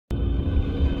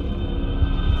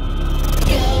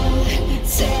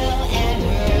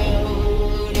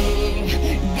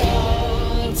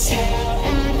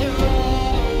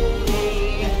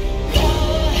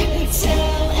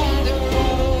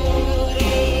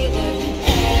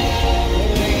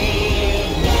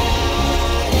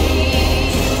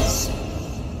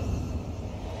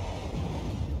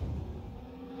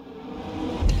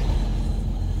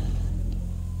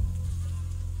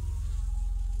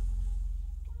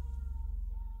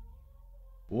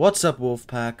What's up,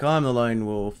 Wolfpack? I'm the Lone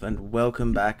Wolf, and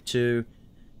welcome back to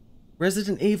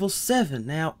Resident Evil 7.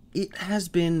 Now, it has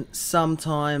been some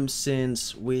time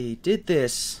since we did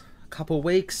this, a couple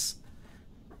weeks.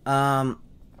 And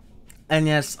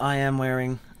yes, I am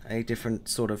wearing a different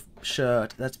sort of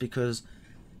shirt. That's because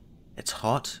it's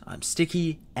hot, I'm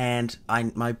sticky, and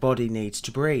my body needs to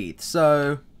breathe.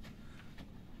 So,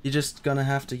 you're just gonna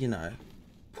have to,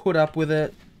 put up with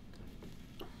it.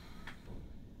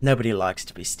 Nobody likes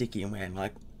to be sticky and wearing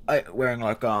like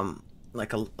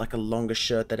a longer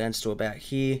shirt that ends to about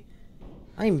here.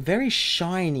 I'm very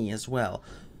shiny as well.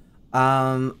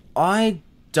 I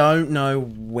don't know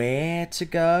where to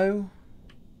go.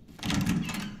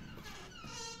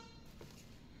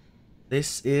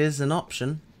 This is an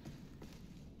option.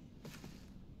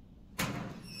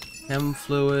 Chem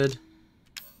fluid.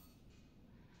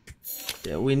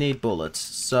 Yeah, we need bullets,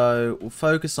 so we'll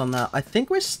focus on that. I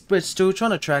think we're still trying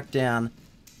to track down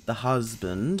the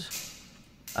husband.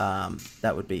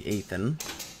 That would be Ethan.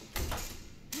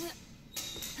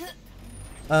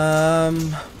 I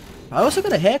also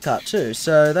got a haircut too,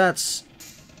 so that's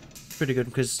pretty good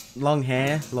because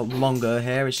longer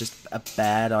hair is just a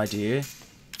bad idea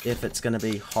if it's going to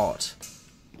be hot.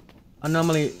 I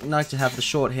normally like to have the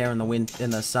short hair in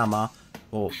the summer,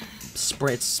 or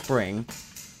it's spring.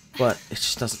 But it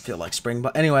just doesn't feel like spring.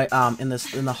 But anyway, in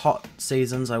the hot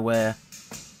seasons, I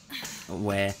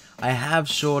have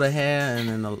shorter hair, and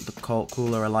in the cold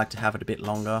cooler, I like to have it a bit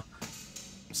longer.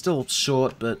 Still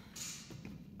short, but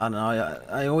I don't know.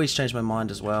 I always change my mind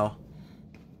as well.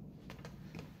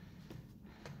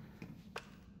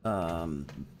 There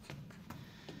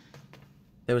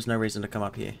was no reason to come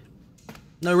up here.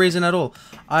 No reason at all.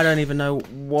 I don't even know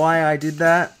why I did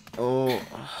that, or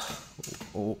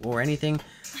anything.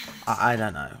 I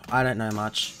don't know. I don't know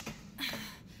much.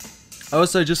 I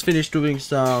also just finished doing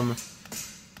some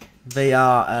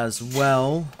VR as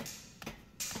well.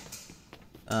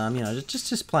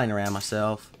 Just playing around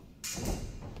myself.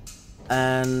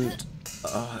 And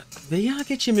VR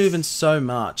gets you moving so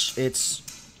much. It's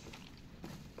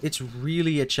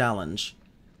really a challenge.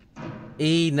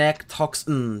 Neck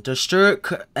toxin. Destroy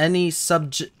any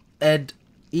subject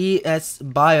ES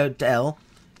biodel.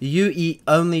 UE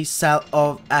only cell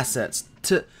of assets.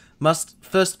 Must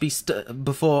first be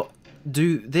before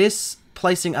do this,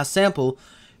 placing a sample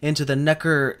into the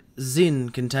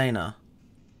Necrozin container.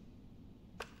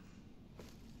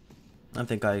 I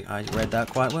think I read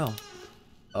that quite well.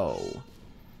 Oh.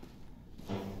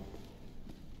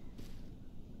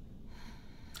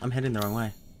 I'm heading the wrong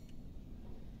way.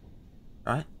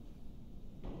 Right?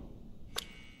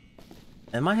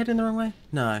 Am I heading the wrong way?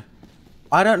 No.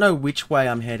 I don't know which way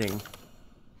I'm heading.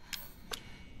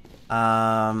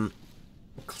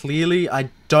 Clearly, I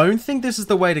don't think this is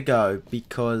the way to go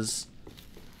because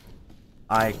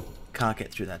I can't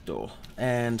get through that door.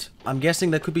 And I'm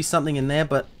guessing there could be something in there,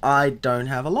 but I don't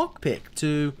have a lockpick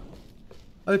to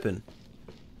open.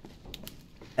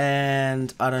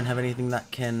 And I don't have anything that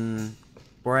can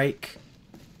break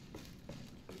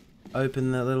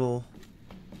open the little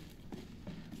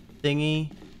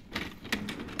thingy.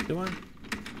 Do I?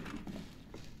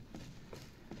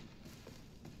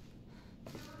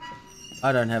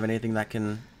 I don't have anything that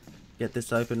can get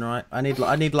this open, right? I need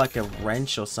like a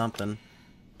wrench or something.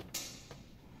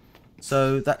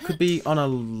 So that could be on a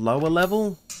lower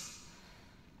level.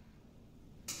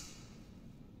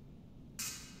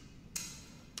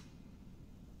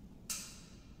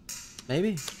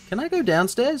 Maybe. Can I go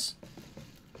downstairs?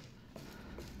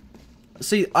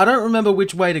 See, I don't remember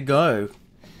which way to go.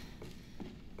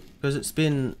 Because it's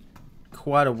been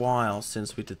quite a while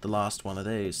since we did the last one of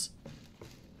these.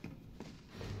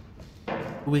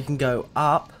 We can go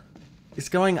up. Is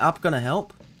going up gonna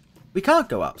help? We can't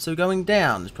go up, so going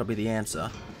down is probably the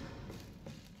answer.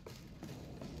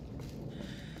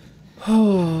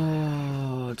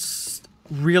 Oh, it's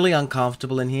really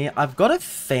uncomfortable in here. I've got a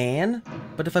fan,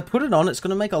 but if I put it on, it's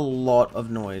gonna make a lot of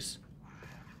noise.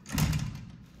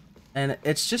 And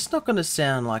it's just not gonna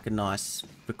sound like a nice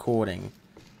recording.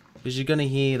 Because you're gonna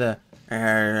hear the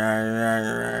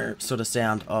sort of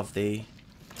sound of the...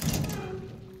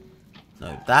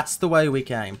 No, that's the way we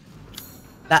came.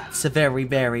 That's a very,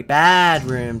 very bad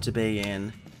room to be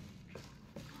in.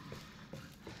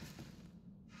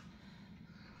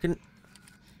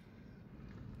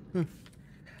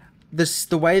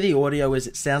 The way the audio is,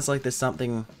 it sounds like there's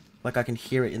something... Like I can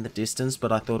hear it in the distance,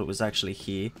 but I thought it was actually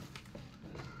here.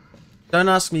 Don't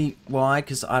ask me why,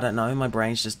 because I don't know. My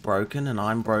brain's just broken, and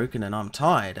I'm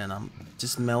tired, and I'm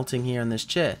just melting here in this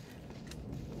chair.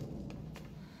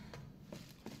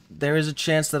 There is a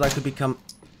chance that I could become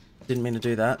Didn't mean to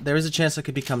do that. There is a chance I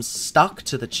could become stuck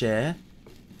to the chair.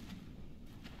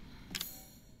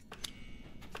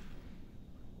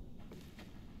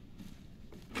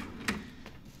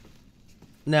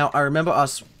 Now, I remember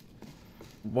us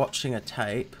watching a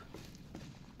tape.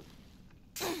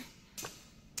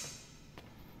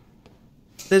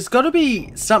 There's got to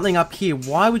be something up here.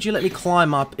 Why would you let me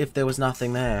climb up if there was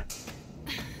nothing there?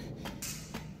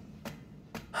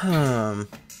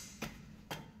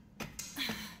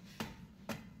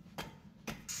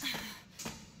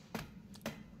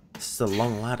 This is a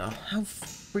long ladder. How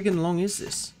friggin' long is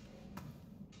this?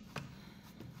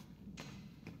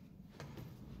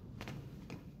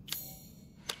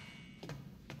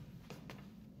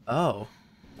 Oh.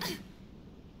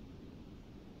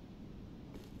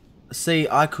 See,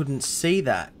 I couldn't see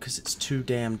that because it's too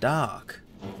damn dark.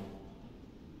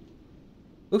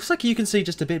 Looks like you can see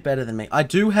just a bit better than me. I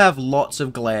do have lots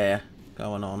of glare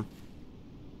going on.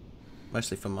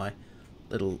 Mostly from my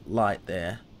little light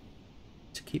there.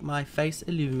 To keep my face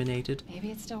illuminated.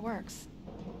 Maybe it still works.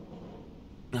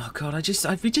 Oh god, I've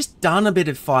just done a bit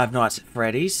of Five Nights at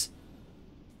Freddy's.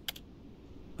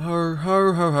 Ho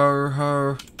ho ho ho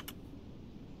ho.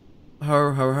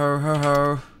 Ho ho ho ho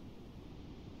ho.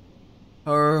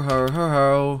 Ho ho ho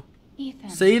ho. Ethan.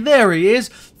 See, there he is!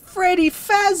 Freddy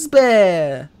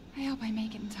Fazbear! I hope I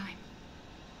make it in time.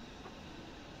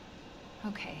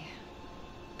 Okay.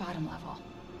 Bottom level.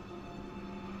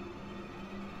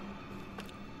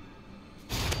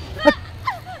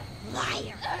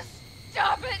 Liar!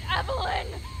 Stop it, Evelyn!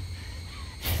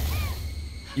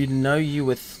 You know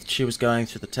she was going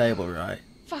through the table, right?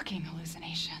 Fucking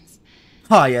hallucinations.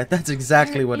 Oh yeah, that's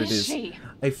exactly Where what it is. she?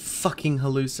 A fucking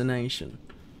hallucination.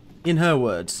 In her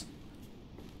words.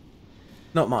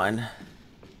 Not mine.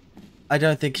 I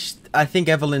think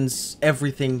Evelyn's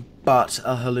everything but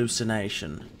a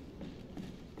hallucination.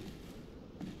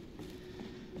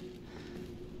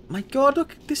 My god,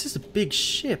 look, this is a big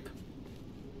ship.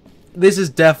 This is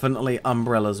definitely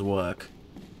Umbrella's work.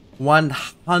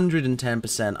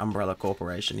 110% Umbrella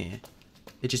Corporation here.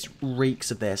 It just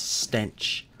reeks of their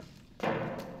stench.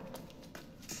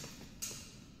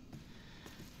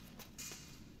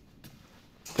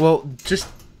 Well, just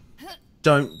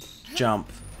don't jump.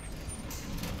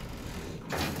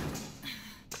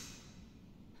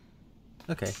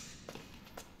 Okay.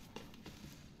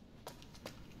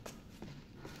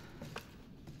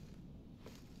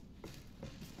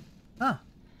 Ah.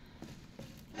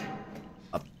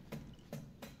 A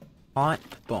pipe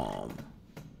bomb.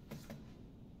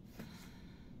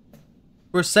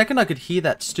 For a second I could hear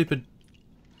that stupid...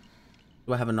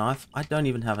 Do I have a knife? I don't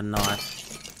even have a knife.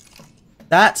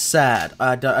 That's sad.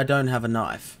 I don't have a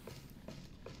knife.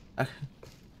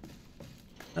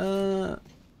 Oh,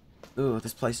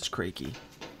 this place is creaky.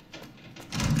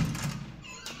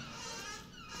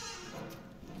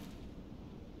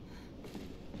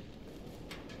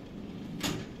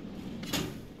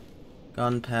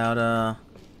 Gunpowder.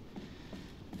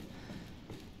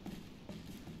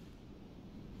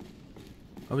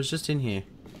 I was just in here.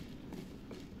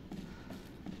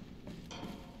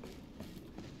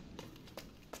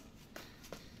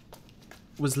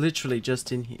 Was literally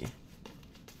just in here.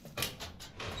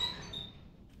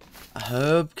 A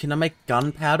herb? Can I make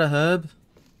gunpowder herb?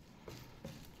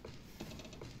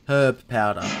 Herb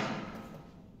powder.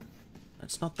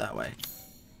 It's not that way.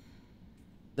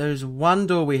 There's one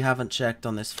door we haven't checked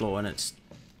on this floor and it's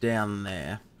down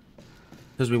there.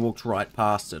 Because we walked right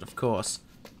past it, of course.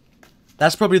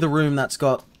 That's probably the room that's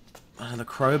got the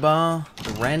crowbar,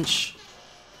 the wrench.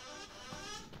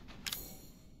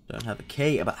 Don't have a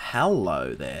key, but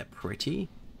hello there, pretty.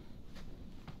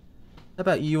 How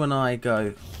about you and I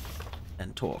go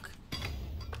and talk?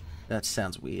 That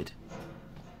sounds weird.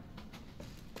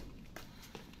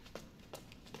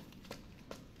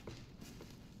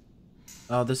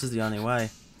 Oh, this is the only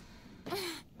way.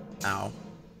 Ow.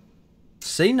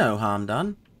 See, no harm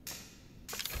done.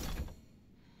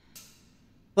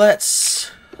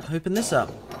 Let's open this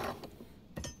up.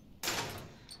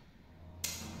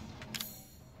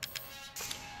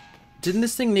 Didn't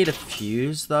this thing need a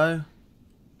fuse, though?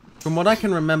 From what I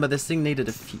can remember, this thing needed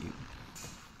a fuse.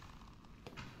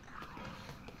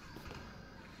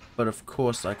 But of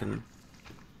course I can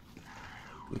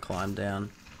climb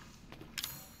down.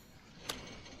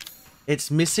 It's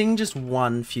missing just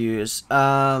one fuse.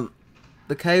 The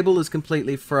cable is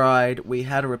completely fried. We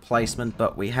had a replacement,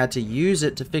 but we had to use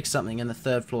it to fix something in the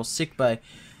third floor sickbay.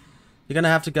 You're gonna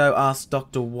have to go ask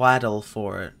Dr. Waddell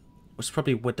for it. It's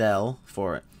probably Waddell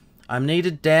for it. I'm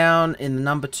needed down in the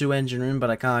number 2 engine room, but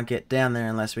I can't get down there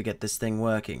unless we get this thing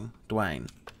working. Dwayne.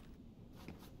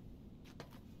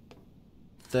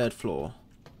 third floor.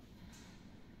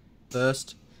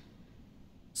 First.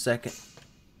 Second.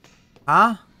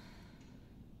 Huh?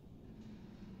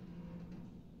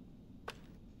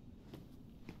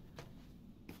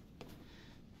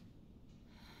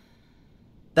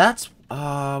 That's...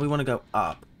 we want to go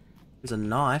up. There's a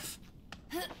knife.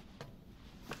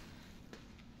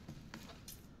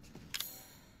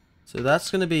 So that's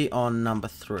going to be on number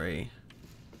 3.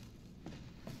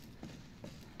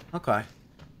 Okay.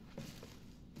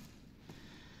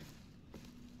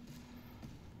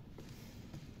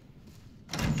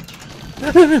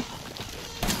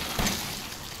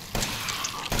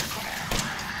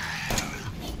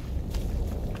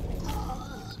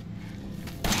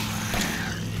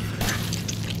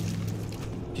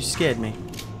 You scared me.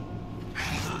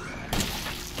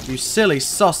 You silly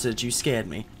sausage, you scared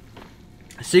me.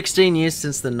 16 years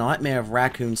since the nightmare of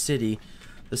Raccoon City,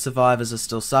 the survivors are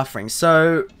still suffering.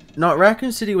 So, not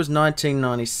Raccoon City was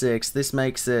 1996. This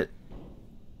makes it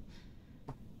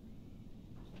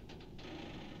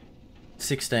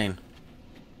 16.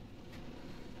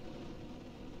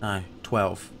 No,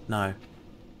 12. No.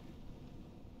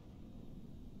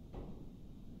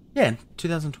 Yeah,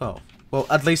 2012. Well,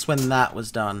 at least when that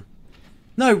was done.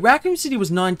 No, Raccoon City was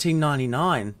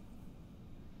 1999.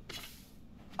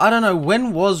 I don't know,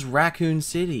 when was Raccoon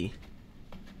City?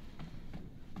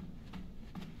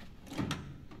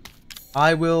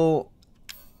 I will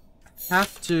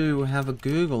have to have a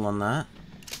Google on that.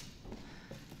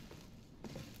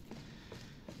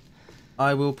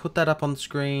 I will put that up on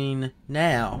screen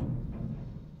now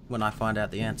when I find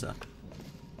out the answer.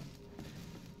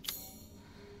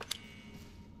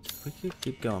 We could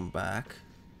keep going back.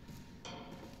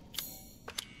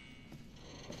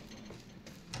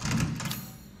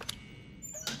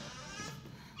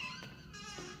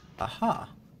 Aha!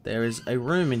 There is a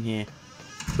room in here.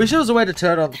 Wish there was a way to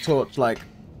turn on the torch, like,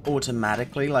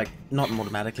 automatically. Like, not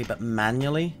automatically, but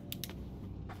manually.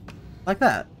 Like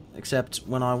that. Except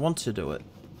when I want to do it.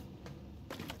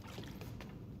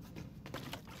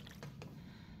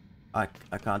 I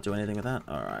can't do anything with that?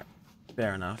 Alright.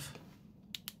 Fair enough.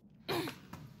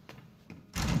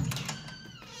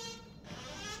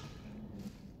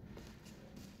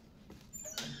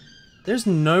 There's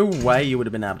no way you would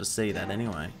have been able to see that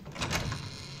anyway.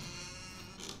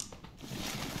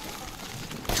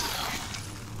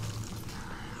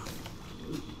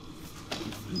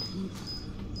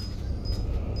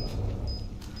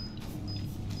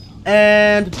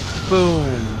 And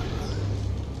boom.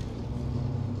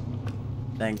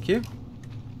 Thank you.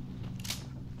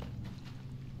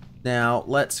 Now,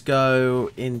 let's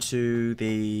go into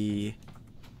the...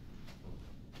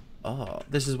 Oh,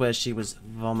 this is where she was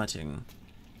vomiting.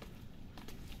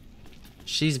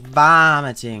 She's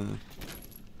vomiting.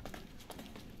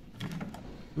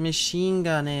 Machine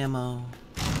gun ammo.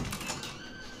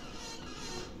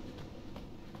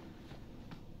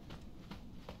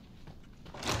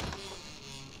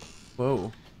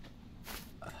 Whoa.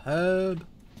 A herb.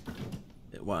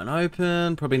 It won't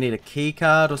open. Probably need a key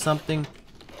card or something.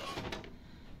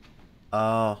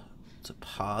 Oh, it's a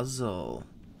puzzle.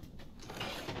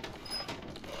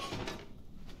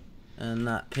 And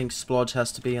that pink splodge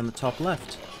has to be on the top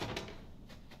left.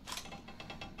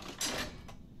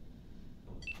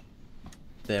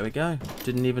 There we go.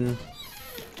 Didn't even...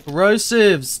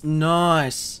 Corrosives!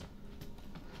 Nice!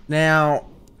 Now...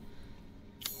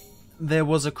 There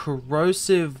was a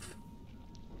corrosive...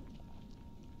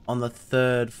 on the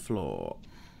 3rd floor.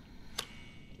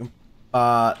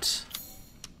 But...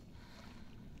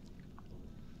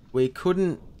 we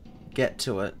couldn't get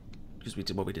to it. Because we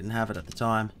didn't have it at the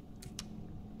time.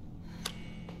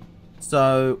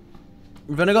 So,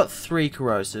 we've only got 3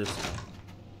 corrosives.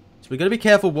 So we got to be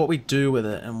careful what we do with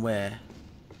it and where.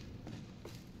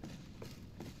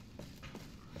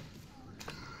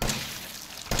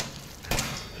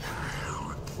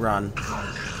 Run.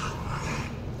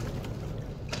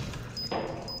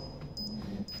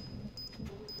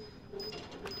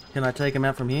 Can I take him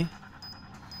out from here?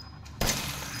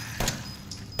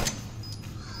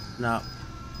 No.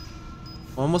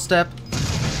 One more step.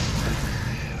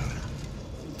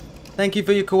 Thank you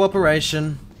for your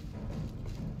cooperation.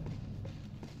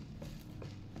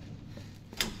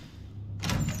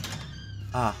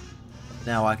 Ah,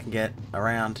 now I can get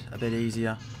around a bit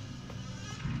easier.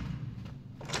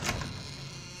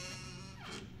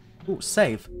 Ooh,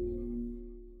 save.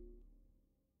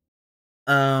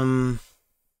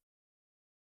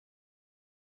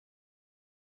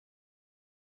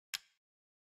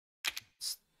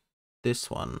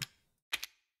 This one.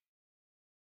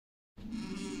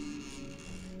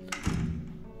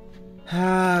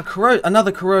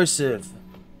 Another corrosive.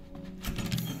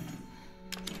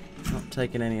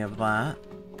 taking any of that.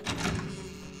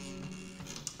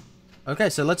 Okay,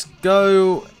 so let's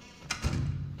go...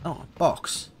 Oh,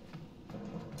 box.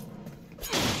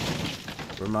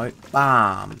 Remote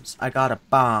bombs. I got a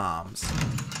bombs.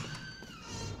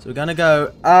 So we're gonna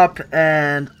go up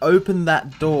and open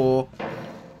that door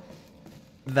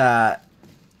that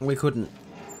we couldn't.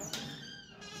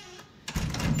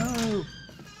 No.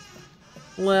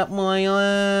 Let me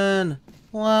in.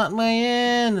 Let me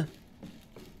in. Am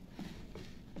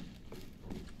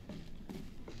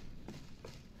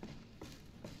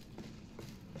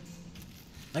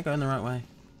I going the right way?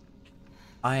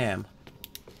 I am.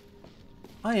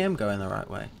 I am going the right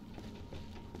way.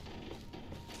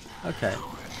 Okay.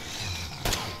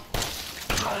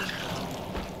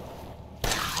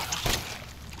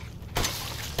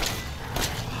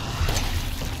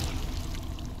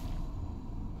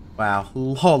 Wow.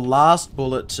 Oh, last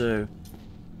bullet too.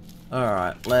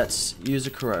 Alright, let's use a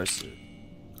corrosive.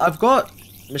 I've got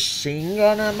machine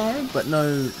gun ammo, but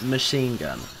no machine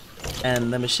gun.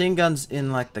 And the machine gun's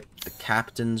in like the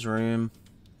captain's room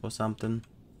or something.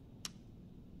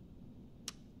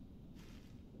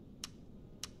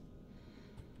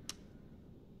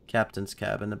 Captain's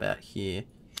cabin about here.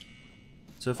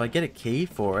 So if I get a key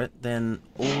for it, then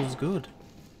all's good.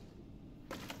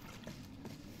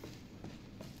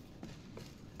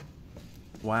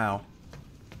 Wow.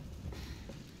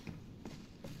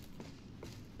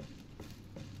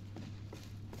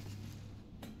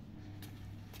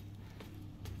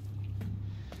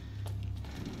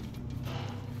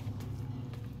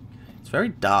 It's very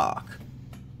dark.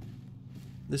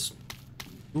 This...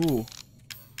 Ooh.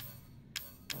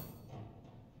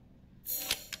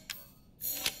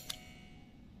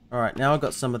 Alright, now I've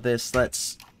got some of this.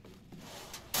 Let's...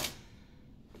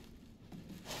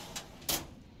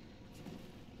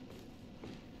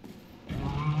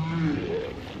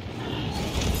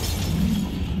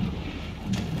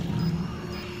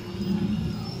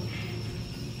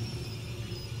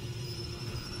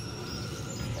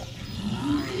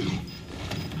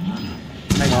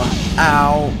 Hang on.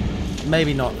 Ow.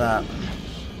 Maybe not that.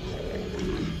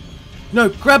 No,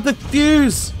 grab the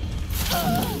fuse!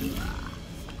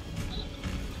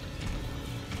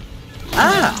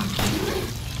 Ah!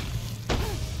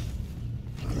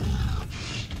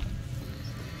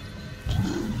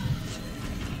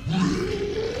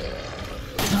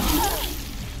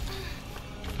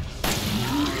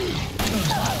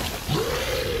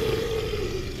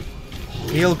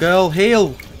 Heal, girl,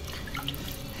 heal!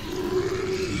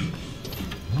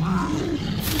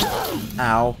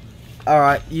 Ow.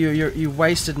 Alright, you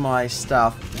wasted my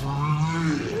stuff.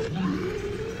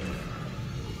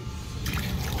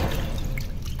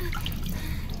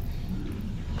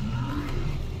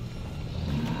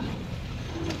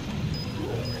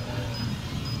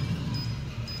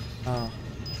 Oh.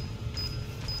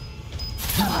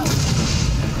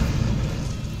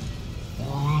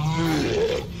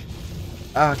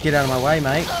 Ah, get out of my way,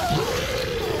 mate.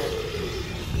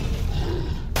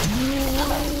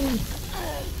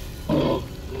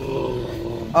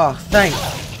 Oh, thank...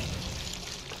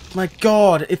 My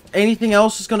god, if anything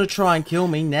else is gonna try and kill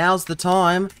me, now's the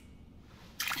time.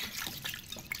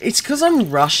 It's because I'm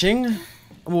rushing.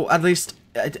 Well, at least,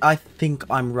 I think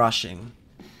I'm rushing.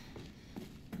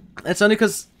 It's only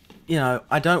because, you know,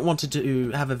 I don't want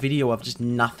to have a video of just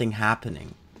nothing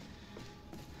happening.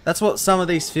 That's what some of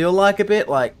these feel like a bit.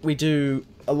 Like, we do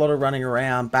a lot of running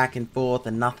around, back and forth,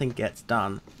 and nothing gets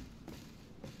done.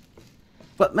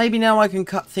 But maybe now I can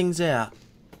cut things out.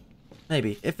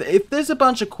 Maybe. If there's a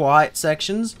bunch of quiet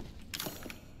sections...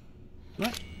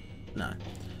 What? No.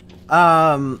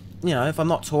 You know, if I'm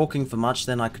not talking for much,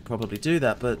 then I could probably do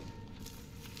that, but...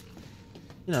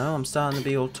 You know, I'm starting to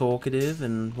be all talkative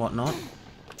and whatnot.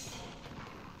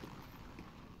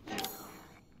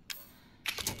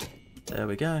 There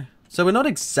we go. So we're not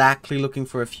exactly looking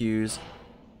for a fuse.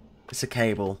 It's a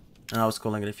cable, and I was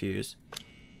calling it a fuse.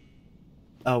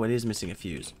 Oh, it is missing a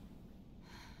fuse.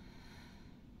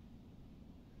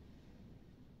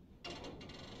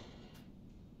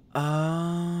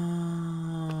 Ah.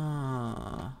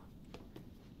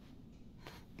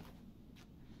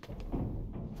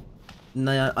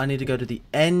 No, I need to go to the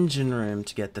engine room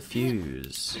to get the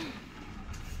fuse.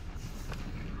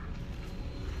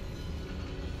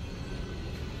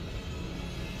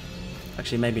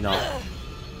 Actually, maybe not.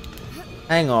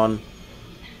 Hang on.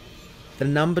 The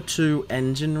number 2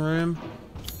 engine room.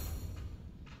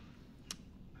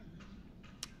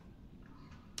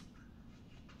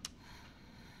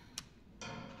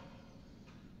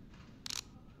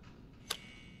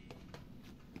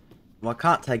 Well, I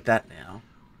can't take that now.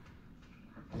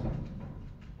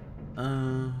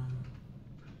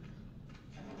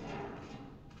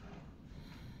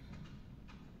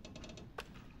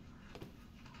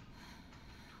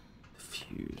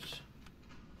 Fuse.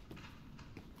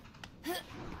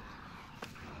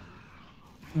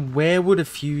 Where would a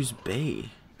fuse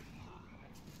be?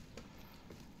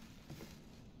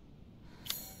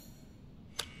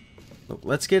 Look,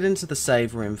 let's get into the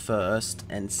save room first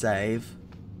and save.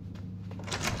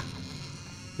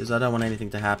 Because I don't want anything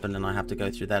to happen and I have to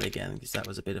go through that again, because that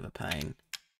was a bit of a pain.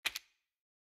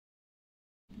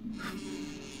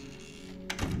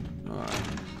 Alright.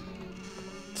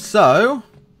 So,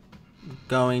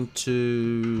 going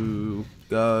to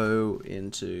go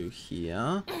into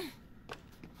here.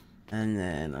 And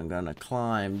then I'm going to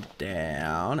climb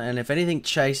down. And if anything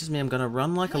chases me, I'm going to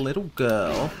run like a little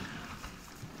girl.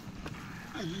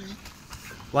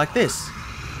 Like this.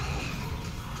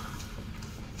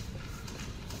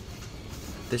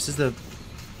 This is the...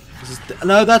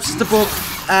 No, that's the book.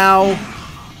 Ow.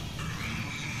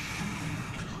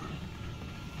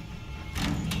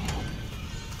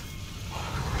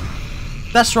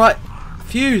 That's right.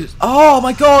 Fuse. Oh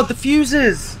my god, the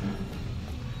fuses.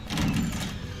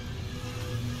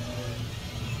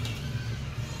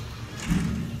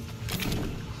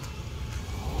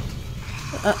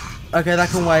 Okay, that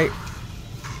can wait.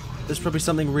 There's probably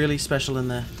something really special in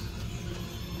there.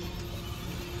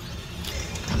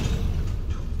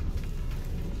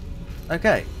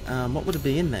 Okay, what would it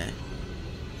be in there?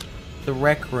 The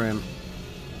rec room.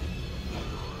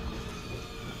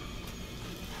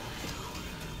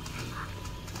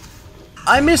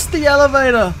 I missed the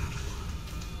elevator!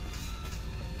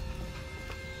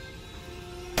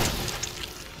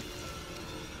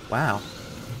 Wow.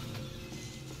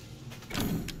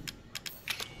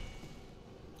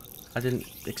 I didn't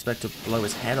expect to blow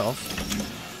his head off.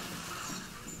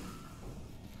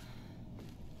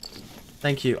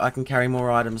 Thank you, I can carry more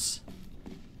items.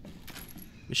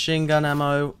 Machine gun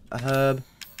ammo, a herb.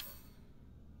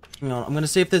 Hang on, I'm gonna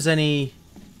see if there's any...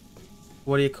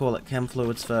 What do you call it? Chem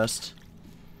fluids first.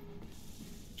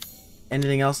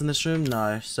 Anything else in this room?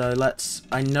 No. So let's...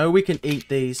 I know we can eat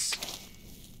these.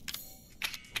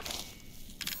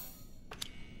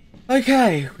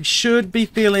 Okay, we should be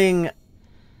feeling...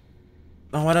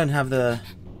 Oh, I don't have the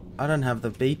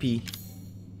beepy.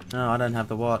 No, I don't have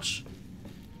the watch.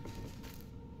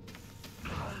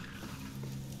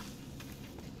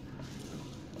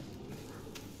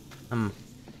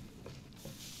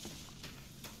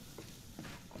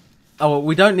 Oh, well,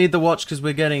 we don't need the watch because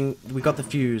we got the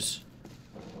fuse.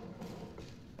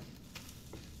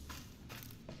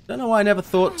 Don't know why I never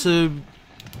thought to...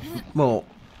 Well,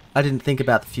 I didn't think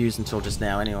about the fuse until just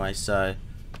now anyway, so...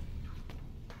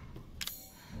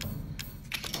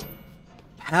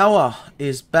 Power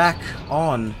is back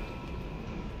on.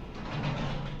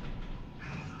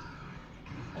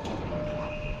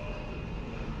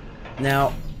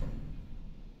 Now...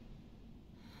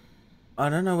 I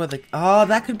don't know whether... Oh,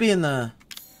 that could be in the... Are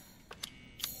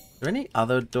there any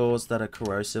other doors that are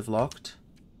corrosive locked?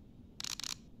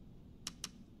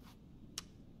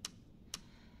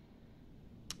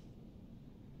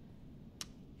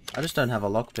 I just don't have a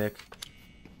lockpick.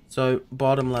 So,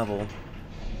 bottom level.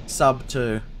 Sub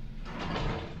 2.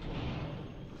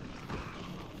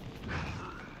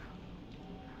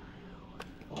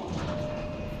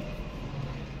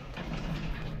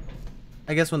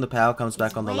 I guess when the power comes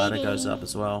back on, the ladder goes up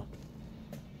as well.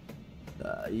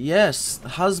 Yes, the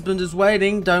husband is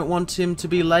waiting. Don't want him to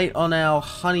be late on our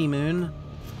honeymoon.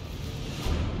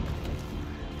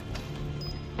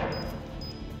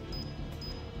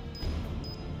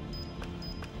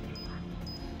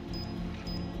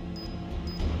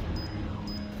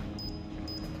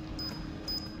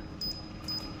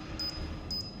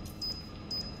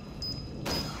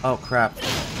 Oh crap.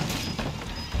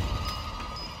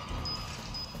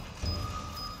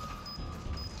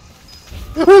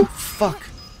 Oh, fuck.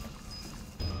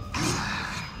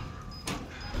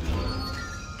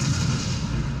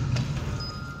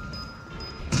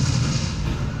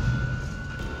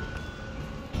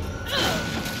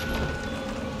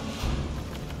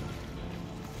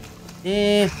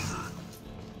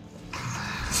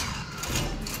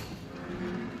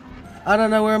 I don't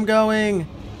know where I'm going.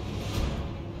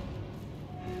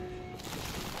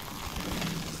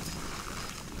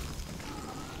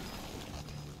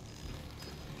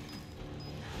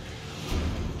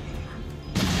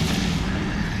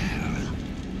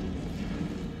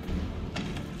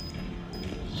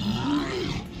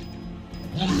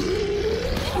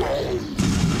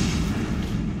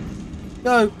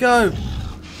 Go, go!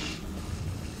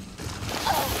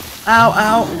 Ow,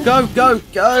 ow! Go, go,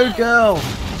 go, girl!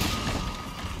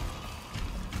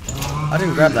 I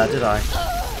didn't grab that, did I?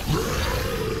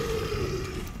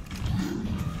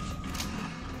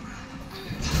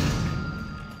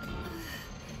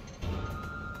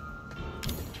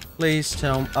 Please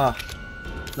tell me. Ah.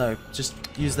 No, just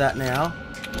use that now.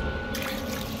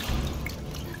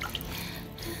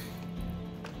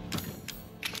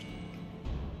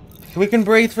 We can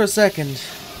breathe for a second.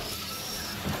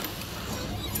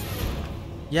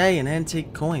 Yay, an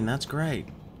antique coin. That's great.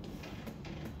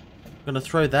 Gonna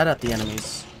throw that at the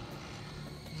enemies.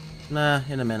 Nah,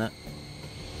 in a minute.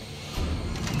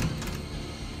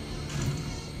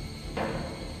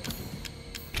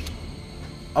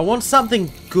 I want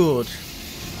something good.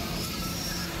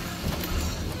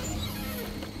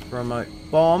 Remote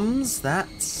bombs.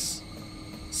 That's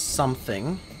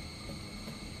something.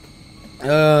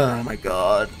 Oh my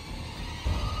god.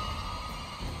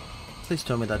 Please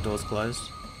tell me that door's closed.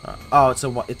 Oh, it's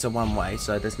a one way,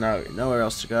 so there's nowhere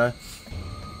else to go.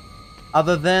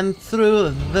 Other than through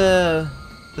the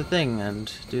thing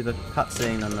and do the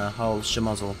cutscene and the whole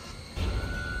schmozzle.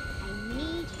 I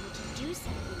need you to do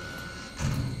something.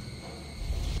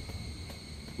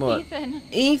 What? Ethan.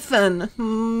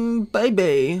 Ethan,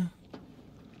 baby.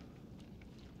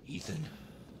 Ethan?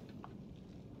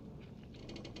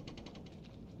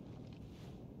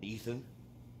 Ethan?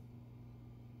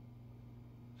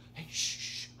 Hey,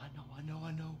 shh.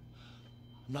 I know.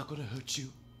 I'm not gonna hurt you.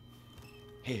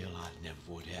 Hell, I never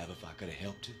would have if I could have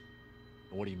helped it.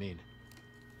 What do you mean?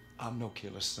 I'm no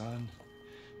killer, son.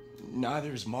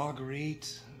 Neither is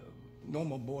Marguerite, nor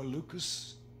my boy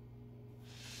Lucas,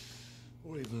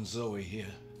 or even Zoe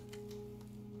here.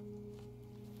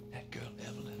 That girl,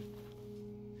 Evelyn,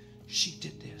 she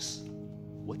did this.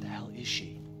 What the hell is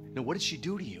she? No, what did she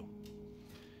do to you?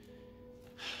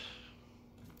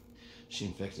 She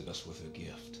infected us with her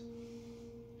gift.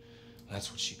 That's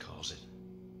what she calls it.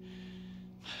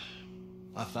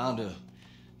 I found her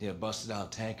near a busted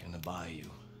out tank in the bayou.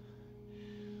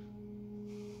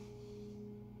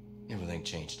 Everything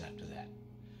changed after that.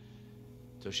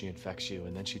 So she infects you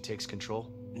and then she takes control?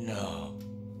 No.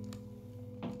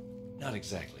 Not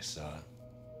exactly, son.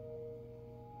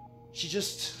 She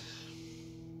just...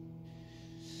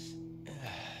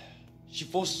 She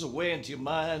forces her way into your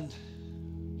mind,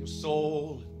 your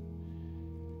soul.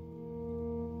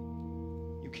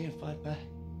 You can't fight back.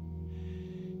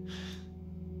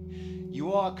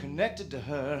 You are connected to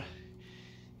her,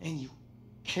 and you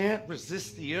can't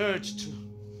resist the urge to...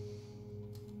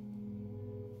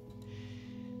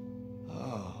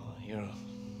 Oh,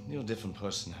 you're a different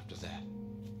person after that.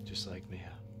 Just like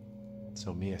Mia.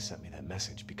 So Mia sent me that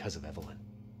message because of Evelyn.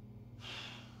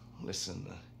 Listen,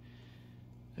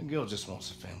 the girl just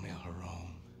wants a family of her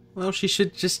own. Well, she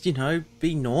should just, you know,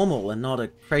 be normal and not a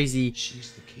crazy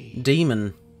She's the key.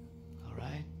 demon. All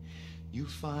right? You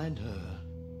find her,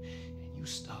 and you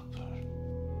stop her.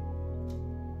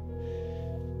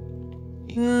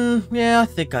 Yeah, I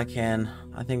think I can.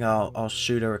 I think I'll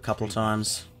shoot her a couple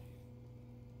times.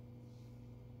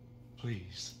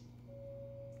 Please.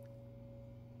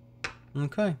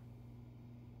 Okay.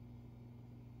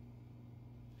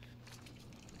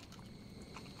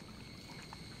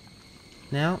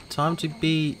 Now, time to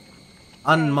be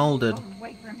unmolded. Stay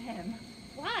away from him.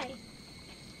 Why?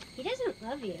 He doesn't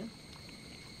love you.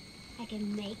 I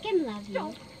can make him love you.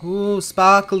 Don't. Ooh, Don't hurt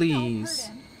sparklies.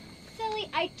 him. Silly,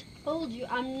 I told you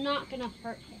I'm not gonna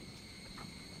hurt him.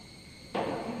 You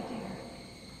dear.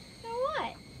 So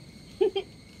what?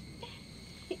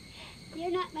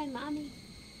 You're not my mommy.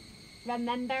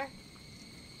 Remember?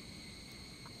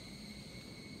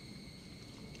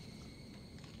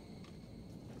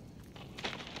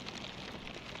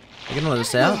 You gonna let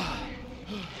us out?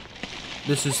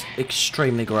 This is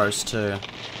extremely gross too.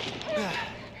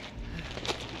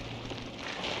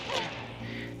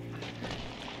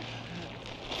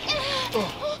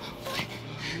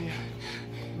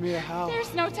 Mia, how?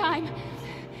 There's no time.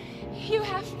 You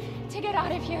have to get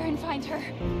out of here and find her.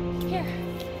 Here.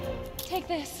 Take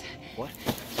this. What?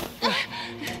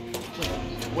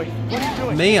 Wait, what are you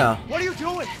doing? Mia. What are you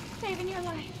doing? Saving your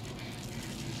life.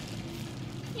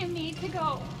 You need to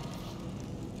go.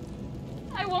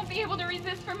 I won't be able to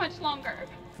resist for much longer.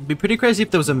 It'd be pretty crazy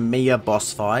if there was a Mia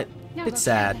boss fight. No, Bit that's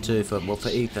sad fine. too for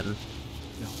Ethan.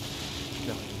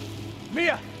 No.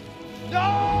 Mia!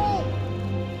 No!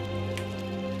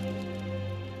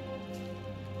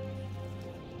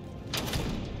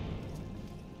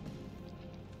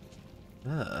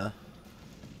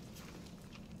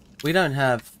 We don't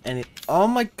have any. Oh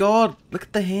my god! Look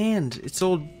at the hand. It's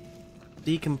all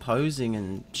decomposing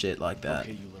and shit like that.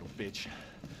 Okay, you little bitch.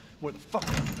 Where the fuck?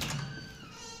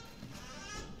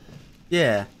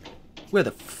 Yeah. Where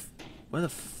the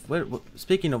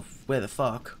Speaking of where the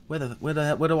fuck, where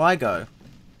do I go?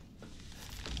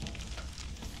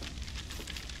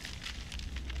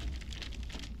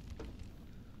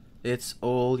 It's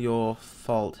all your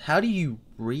fault. How do you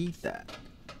read that?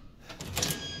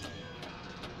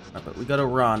 Right, but we gotta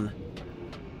run.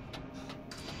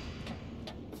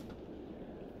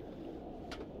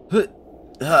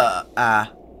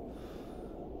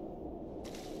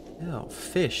 Oh,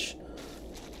 fish.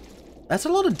 That's a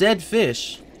lot of dead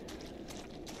fish.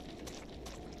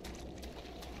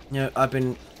 You know, I've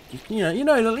been,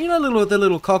 the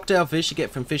little cocktail fish you get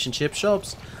from fish and chip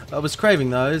shops. I was craving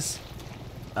those.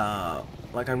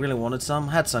 Like I really wanted some.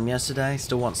 Had some yesterday.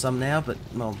 Still want some now, but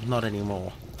well, not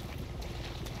anymore.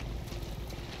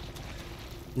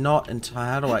 Not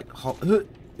entirely. How do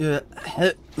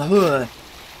I?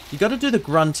 You got to do the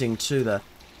grunting too. The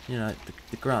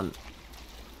grunt.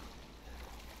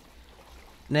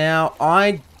 Now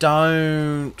I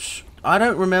don't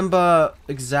remember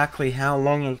exactly how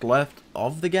long is left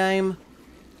of the game.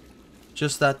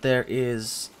 Just that there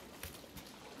is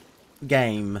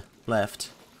game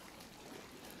left.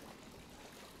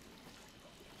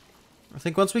 I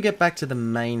think once we get back to the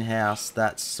main house,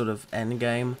 that's sort of end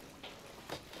game.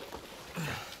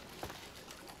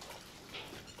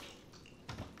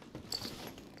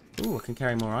 Ooh, I can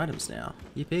carry more items now.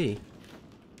 Yippee.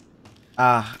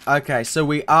 Okay, so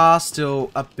we are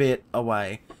still a bit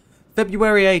away.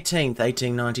 February 18th,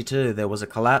 1892, there was a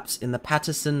collapse in the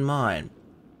Patterson mine.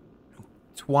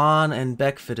 Twan and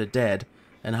Beckford are dead,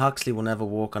 and Huxley will never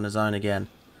walk on his own again.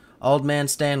 Old man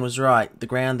Stan was right, the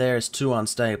ground there is too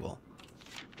unstable.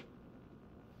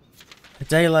 A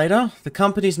day later, the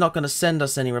company's not going to send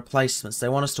us any replacements. They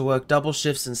want us to work double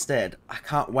shifts instead. I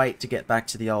can't wait to get back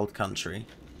to the old country.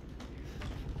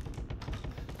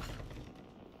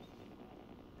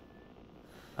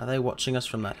 Are they watching us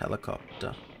from that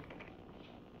helicopter?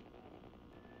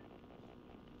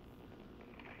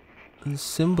 There's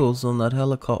symbols on that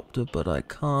helicopter, but I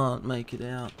can't make it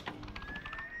out.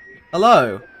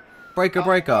 Hello? Breaker.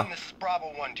 This is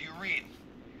Bravo 1. Do you read?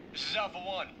 This is Alpha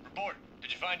 1. Report.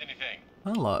 Did you find anything?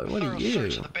 Hello, what are you?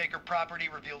 Search of the Baker property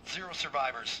revealed 0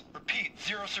 survivors. Repeat,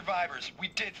 0 survivors. We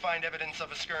did find evidence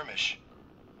of a skirmish.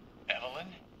 Evelyn?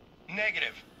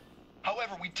 Negative.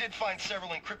 However, we did find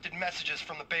several encrypted messages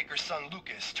from the Baker's son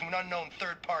Lucas to an unknown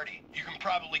third party. You can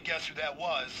probably guess who that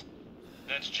was.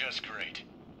 That's just great.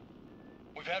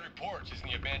 We've had reports using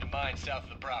the abandoned mine south of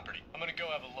the property. I'm gonna go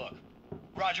have a look.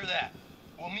 Roger that.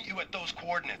 We'll meet you at those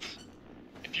coordinates.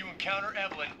 If you encounter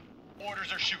Evelyn,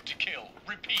 orders are shoot to kill.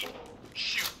 Repeat,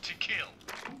 shoot to kill.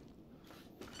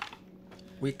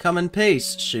 We come in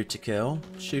peace. Shoot to kill.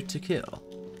 Shoot to kill.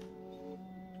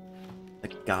 The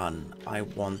gun. I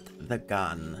want the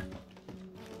gun.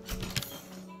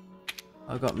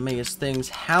 I've got Mia's things.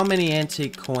 How many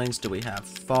antique coins do we have?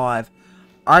 5.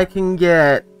 I can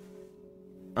get...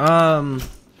 No,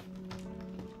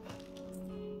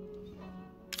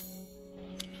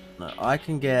 I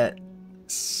can get...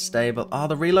 stable. Oh,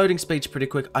 the reloading speed's pretty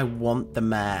quick. I want the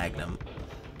Magnum.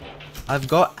 I've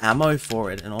got ammo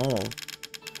for it and all.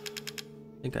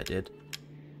 I think I did.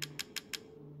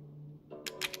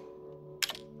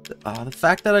 The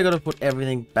fact that I gotta put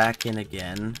everything back in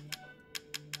again.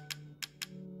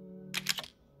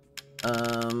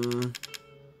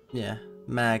 Yeah,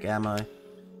 mag ammo.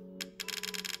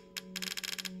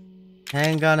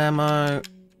 Handgun ammo.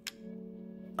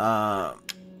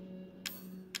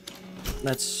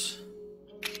 That's...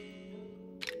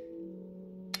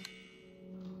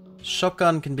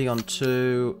 Shotgun can be on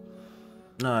 2.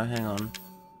 No, hang on.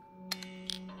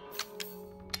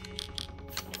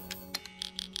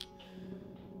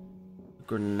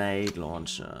 Grenade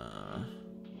launcher.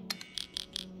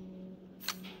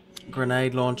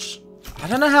 Grenade launch. I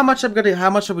don't know how much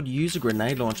I would use a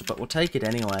grenade launcher, but we'll take it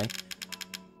anyway.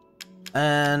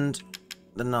 And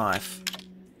the knife.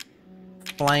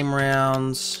 Flame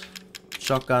rounds.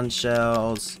 Shotgun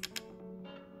shells.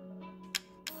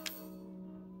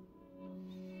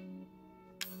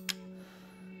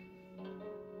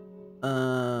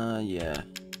 Yeah.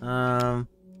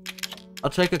 I'll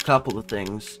take a couple of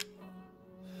things.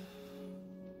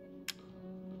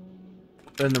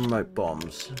 And the remote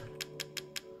bombs.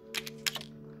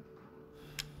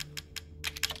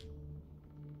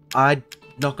 I'm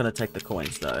not gonna take the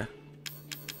coins though.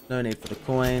 No need for the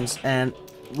coins, and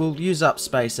we'll use up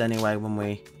space anyway when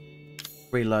we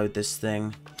reload this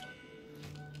thing.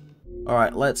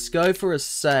 Alright, let's go for a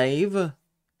save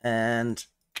and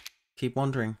keep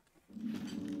wandering.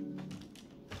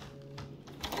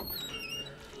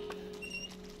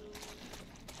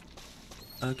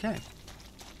 Okay.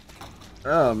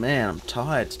 Oh man, I'm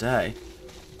tired today.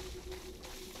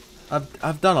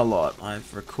 I've done a lot.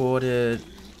 I've recorded.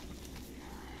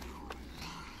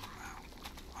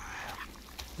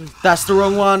 That's the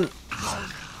wrong one.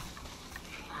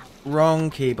 Wrong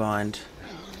keybind.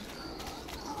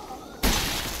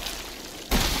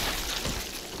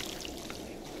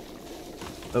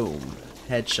 Boom.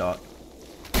 Headshot.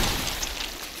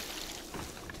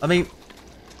 I mean,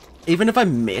 even if I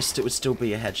missed, it would still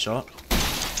be a headshot.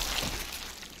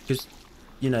 Because,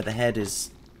 you know, the head is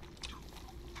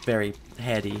very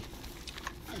heady.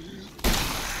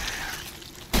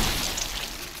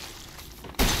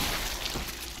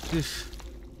 Oof.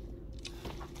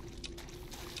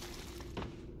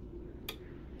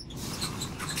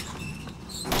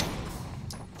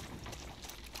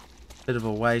 Bit of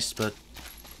a waste, but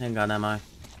handgun ammo.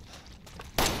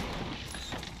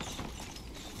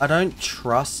 I don't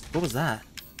trust... What was that?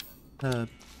 Herb.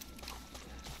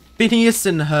 Phineas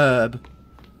and Herb.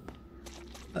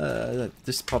 That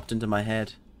just popped into my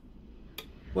head.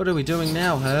 What are we doing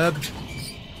now, Herb?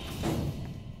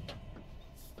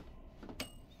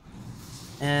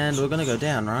 And we're gonna go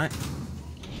down, right?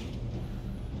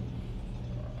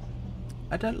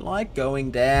 I don't like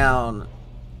going down.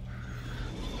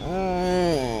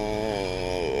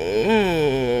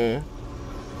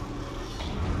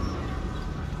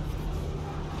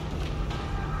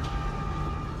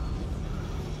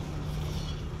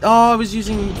 Oh, I was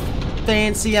using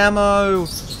fancy ammo.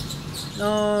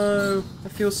 No, I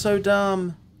feel so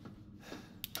dumb.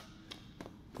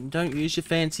 Don't use your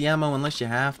fancy ammo unless you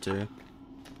have to.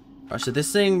 Alright, so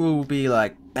this thing will be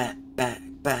like bang,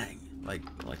 bang, bang, like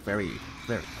very,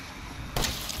 very.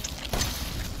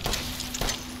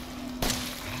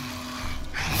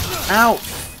 Ow!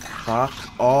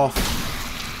 Fuck off.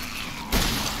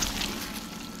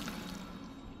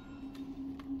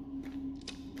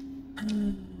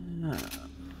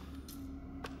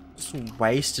 Just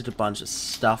wasted a bunch of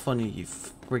stuff on you, you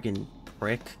friggin'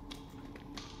 prick.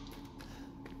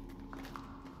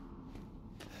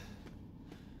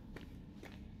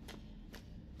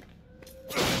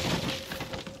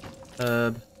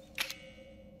 Herb.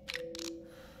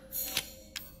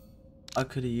 I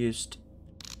could have used...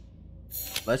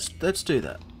 Let's do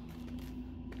that.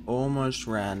 Almost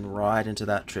ran right into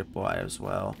that tripwire as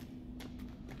well.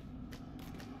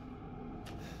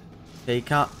 Okay, you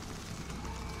can't...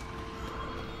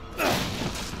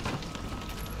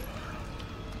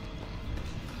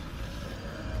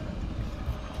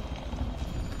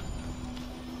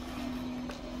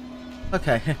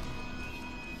 Okay.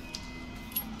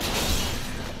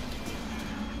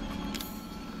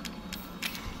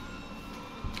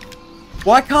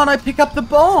 Why can't I pick up the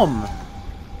bomb?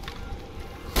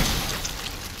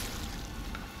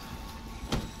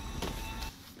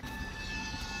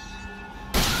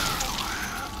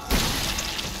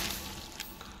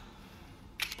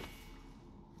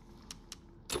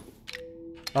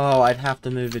 Oh, I'd have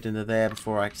to move it into there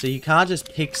before I... So you can't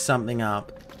just pick something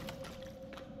up.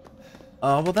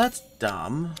 Oh, well that's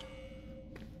dumb.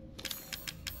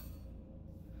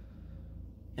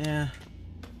 Yeah.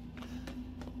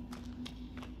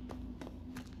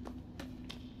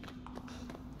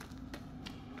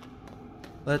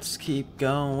 Let's keep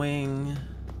going.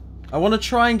 I want to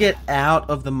try and get out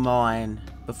of the mine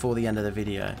before the end of the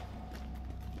video.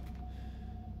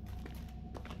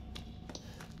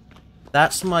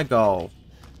 That's my goal.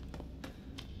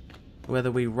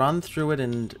 Whether we run through it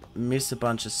and miss a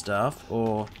bunch of stuff,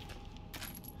 or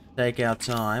take our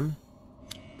time.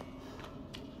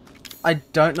 I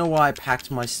don't know why I packed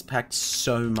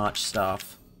so much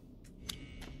stuff.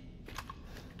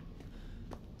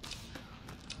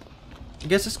 I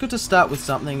guess it's good to start with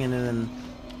something and then,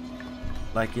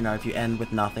 like, you know, if you end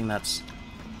with nothing, that's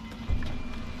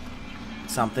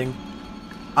something.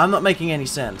 I'm not making any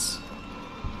sense.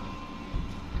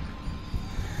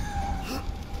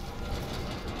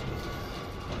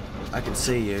 I can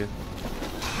see you.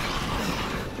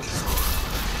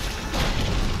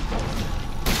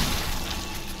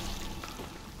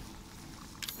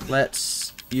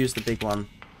 Let's use the big one.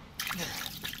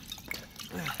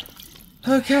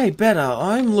 Okay, better.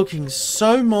 I'm looking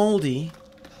so moldy.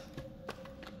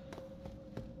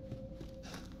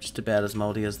 Just about as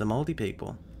moldy as the moldy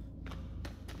people.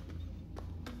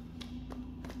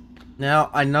 Now,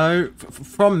 I know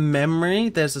from memory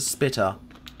there's a spitter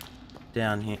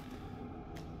down here.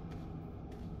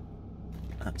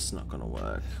 That's not gonna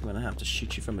work. I'm gonna have to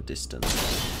shoot you from a distance.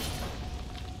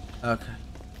 Okay.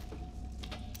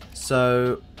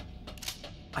 So,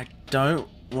 I don't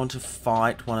want to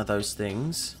fight one of those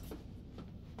things.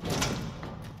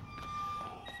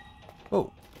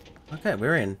 Oh. Okay,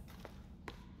 we're in.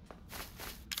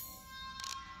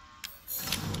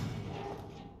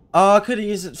 Oh, I could have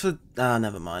used it for... Ah,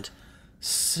 never mind.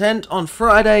 Sent on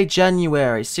Friday,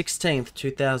 January 16th,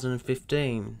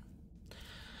 2015.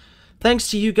 Thanks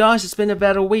to you guys, it's been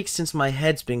about a week since my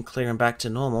head's been clearing back to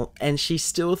normal, and she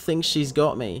still thinks she's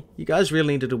got me. You guys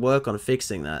really needed to work on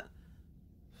fixing that.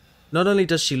 Not only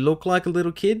does she look like a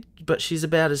little kid, but she's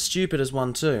about as stupid as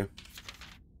one too.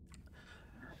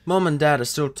 Mom and Dad are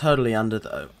still totally under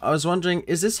though. I was wondering,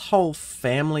 is this whole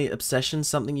family obsession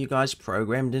something you guys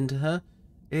programmed into her?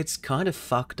 It's kind of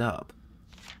fucked up.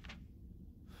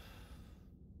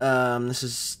 This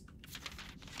is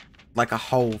like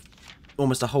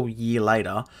almost a whole year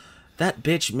later. That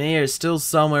bitch Mia is still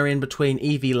somewhere in between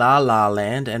Evie La La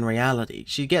Land and reality.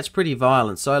 She gets pretty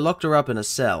violent, so I locked her up in a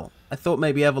cell. I thought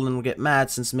maybe Evelyn would get mad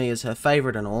since Mia's her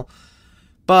favourite and all,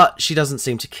 but she doesn't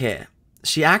seem to care.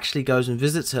 She actually goes and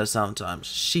visits her sometimes.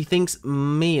 She thinks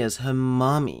Mia's her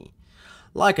mommy.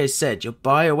 Like I said, your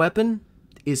bioweapon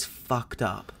is fucked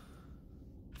up.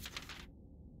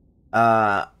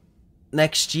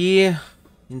 Next year,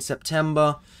 in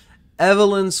September,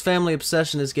 Evelyn's family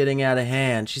obsession is getting out of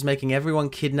hand. She's making everyone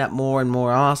kidnap more and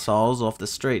more assholes off the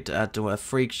street to add to her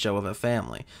freak show of her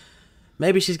family.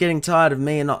 Maybe she's getting tired of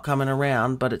Mia not coming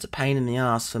around, but it's a pain in the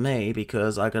ass for me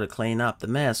because I gotta clean up the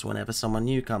mess whenever someone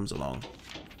new comes along.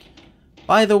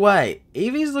 By the way,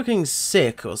 Evie's looking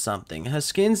sick or something. Her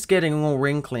skin's getting all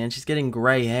wrinkly and she's getting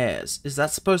grey hairs. Is that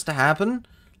supposed to happen?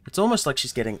 It's almost like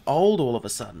she's getting old all of a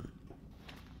sudden.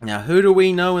 Now, who do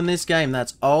we know in this game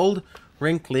that's old,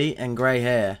 wrinkly, and grey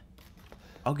hair?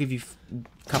 I'll give you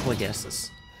a couple of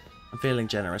guesses. I'm feeling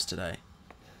generous today.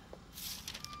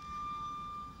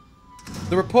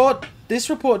 This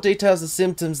report details the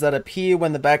symptoms that appear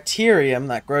when the bacterium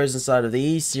that grows inside of the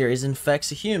E-Series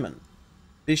infects a human.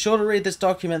 Be sure to read this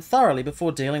document thoroughly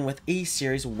before dealing with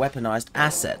E-Series weaponized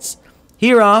assets,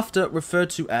 hereafter referred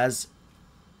to as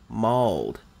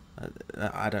mold.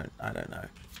 I don't know.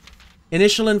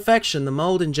 Initial infection. The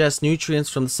mold ingests nutrients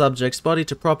from the subject's body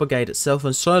to propagate itself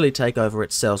and slowly take over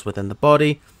its cells within the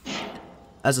body.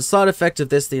 As a side effect of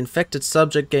this, the infected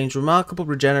subject gains remarkable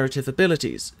regenerative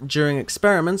abilities. During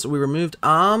experiments, we removed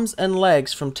arms and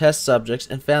legs from test subjects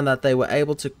and found that they were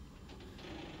able to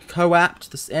coapt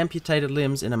the amputated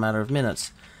limbs in a matter of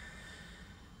minutes.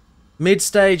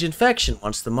 Mid-stage infection.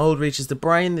 Once the mold reaches the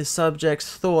brain, the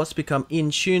subject's thoughts become in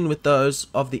tune with those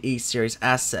of the E-Series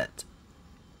asset.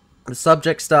 The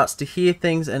subject starts to hear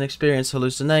things and experience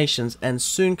hallucinations, and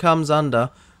soon comes under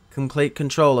complete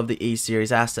control of the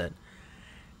E-Series asset.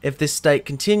 If this state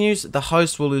continues, the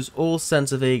host will lose all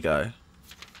sense of ego.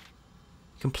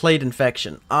 Complete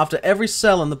infection. After every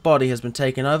cell in the body has been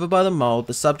taken over by the mold,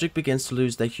 the subject begins to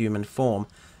lose their human form.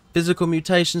 Physical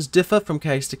mutations differ from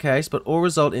case to case, but all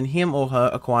result in him or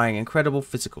her acquiring incredible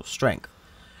physical strength.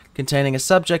 Containing a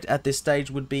subject at this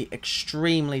stage would be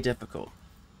extremely difficult.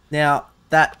 Now,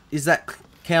 is that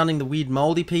counting the weird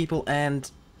moldy people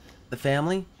and the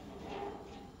family?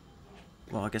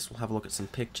 Well, I guess we'll have a look at some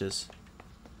pictures.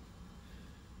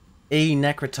 E.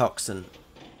 Necrotoxin.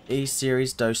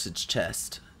 E-Series dosage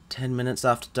test. 10 minutes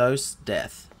after dose,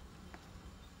 death.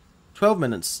 12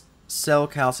 minutes, cell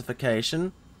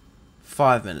calcification.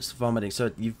 5 minutes, vomiting.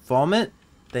 So you vomit,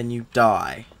 then you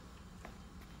die.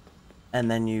 And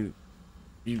then you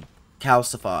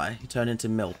calcify. You turn into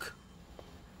milk.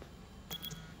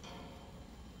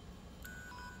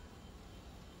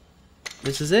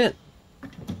 This is it.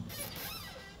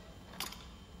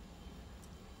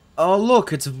 Oh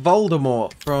look, it's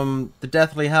Voldemort from the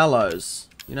Deathly Hallows.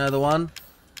 You know the one?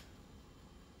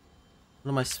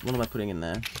 What am I putting in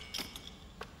there?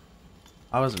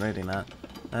 I wasn't reading that.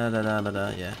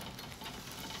 Yeah.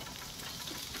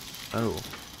 Oh.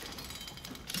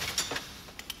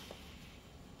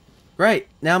 Great.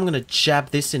 Now I'm gonna jab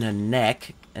this in her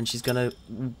neck, and she's gonna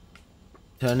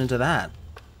turn into that.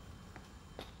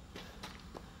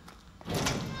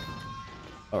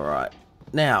 Alright.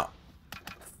 Now,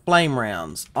 flame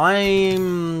rounds. I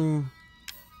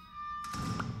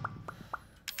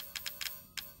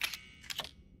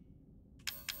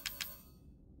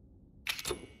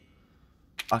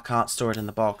can't store it in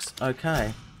the box.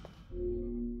 Okay.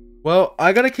 Well,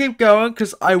 I gotta keep going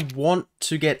because I want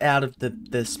to get out of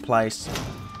this place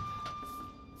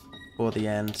for the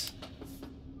end.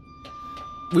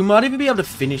 We might even be able to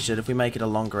finish it if we make it a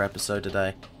longer episode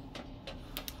today.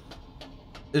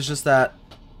 It's just that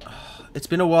it's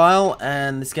been a while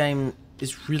and this game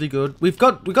is really good. We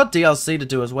got DLC to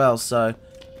do as well, so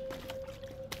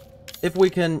if we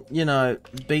can, you know,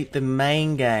 beat the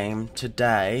main game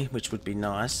today, which would be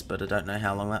nice, but I don't know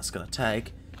how long that's going to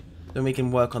take. Then we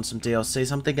can work on some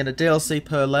DLCs. I'm thinking a DLC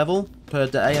per level, per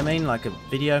day, I mean, like a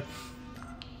video.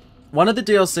 One of the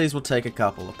DLCs will take a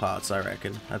couple of parts, I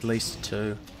reckon. At least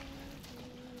 2.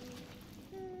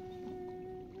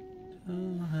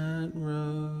 That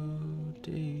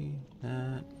roadie,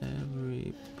 that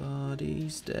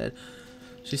everybody's dead.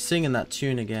 She's singing that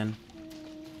tune again.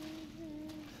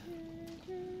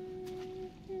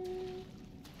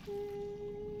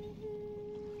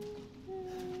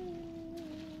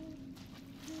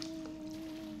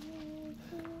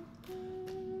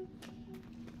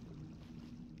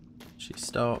 She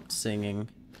stopped singing.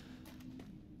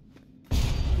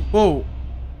 Whoa!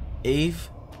 Eve?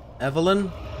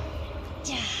 Evelyn?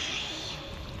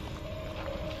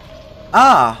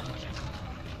 Ah!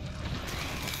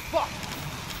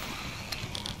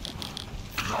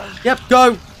 Yep,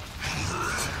 go!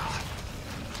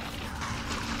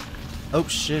 Oh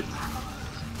shit.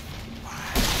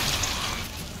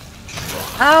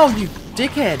 Ow, you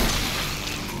dickhead!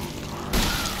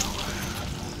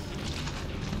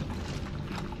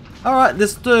 Alright,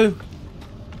 this'll do.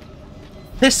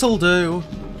 This'll do.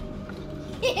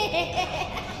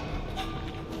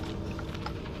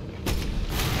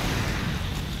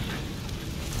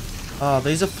 Oh,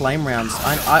 these are flame rounds.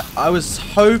 I was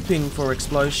hoping for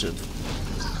explosion.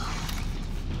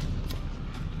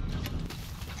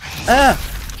 Ah!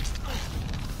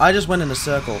 I just went in a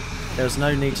circle. There was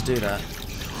no need to do that.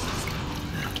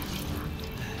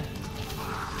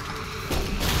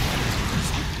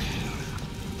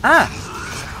 Ah!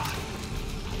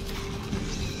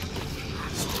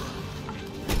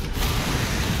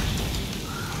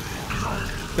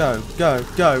 Go, go,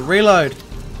 go. Reload.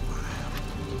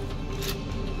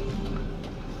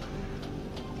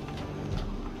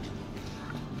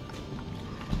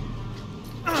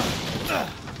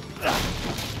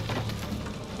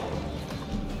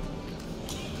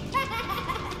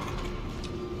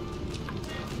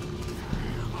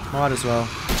 Might as well.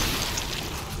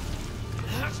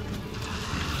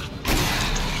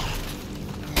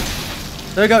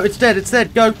 There we go, it's dead, it's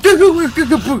dead. Go.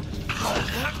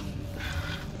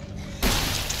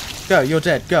 Go, you're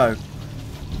dead, go.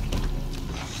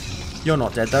 You're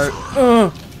not dead though.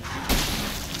 Ugh.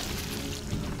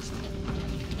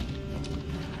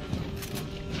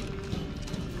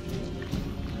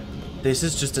 This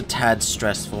is just a tad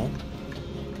stressful.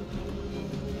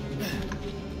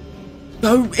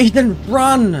 Go, Ethan,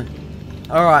 run!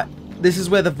 Alright, this is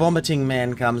where the vomiting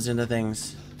man comes into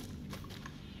things.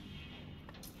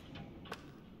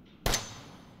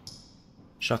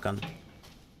 Shotgun.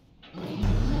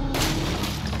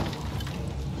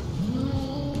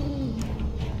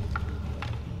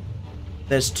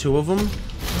 There's 2 of them.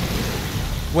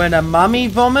 When a mummy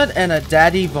vomit and a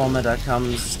daddy vomiter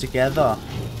comes together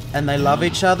and they love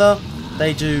each other,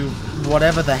 they do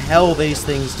whatever the hell these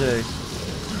things do.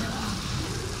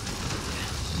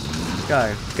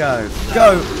 Go, go,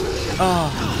 go!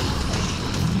 Oh.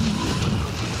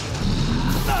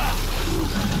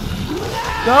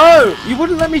 Go! You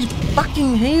wouldn't let me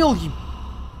fucking heal, you...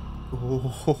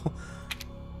 Oh.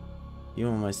 You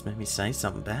almost made me say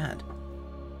something bad.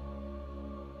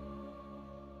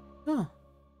 Oh.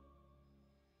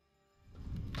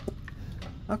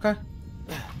 Okay.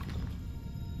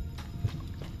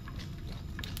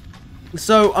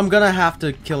 So, I'm gonna have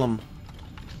to kill him.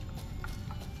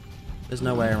 There's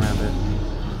no way around it.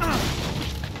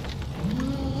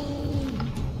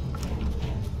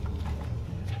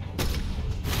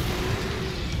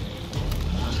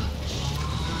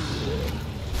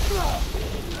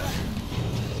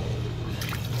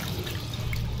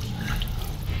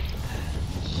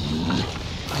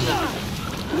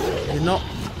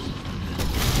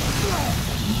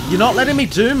 You're not letting me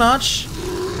do much.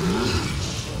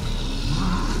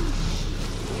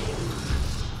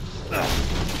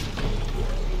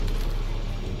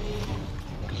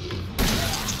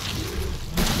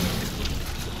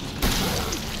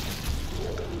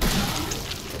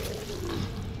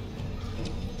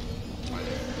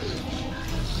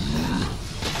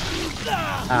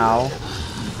 Ow.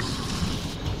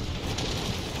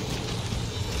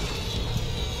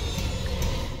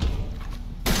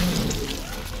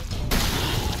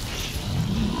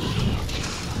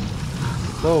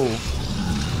 Whoa.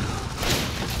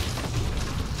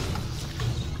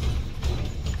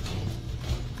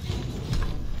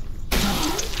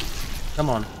 Come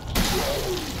on.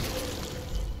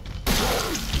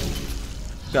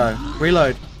 Go.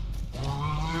 Reload.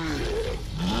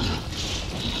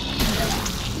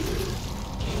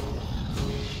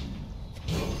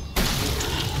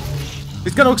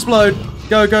 It's gonna explode.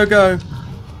 Go, go, go.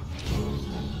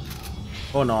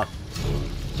 Or not.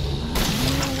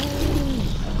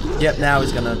 Yep, now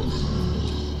he's gonna...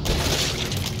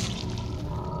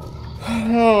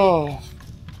 Oh.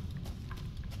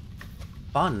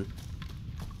 Fun.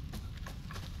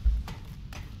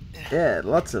 Yeah,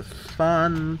 lots of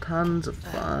fun. Tons of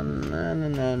fun. Na na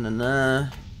na na na.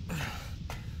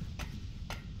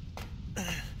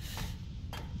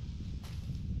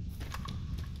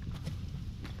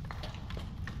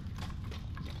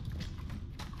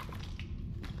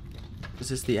 Is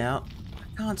this the out?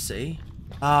 I can't see.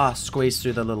 Ah, squeeze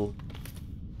through the little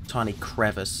tiny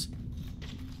crevice.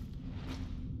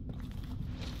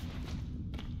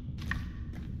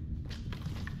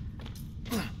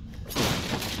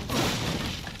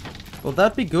 Well,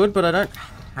 that'd be good, but I don't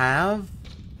have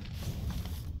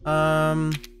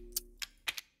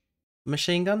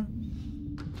machine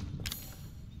gun.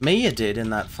 Mia did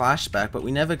in that flashback, but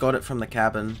we never got it from the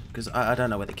cabin because I don't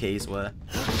know where the keys were.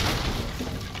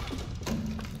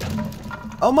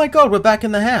 Oh my god, we're back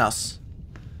in the house.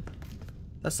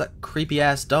 That's that creepy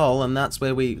ass doll, and that's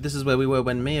where this is where we were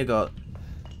when Mia got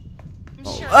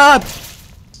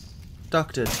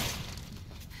abducted.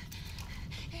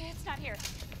 It's not here.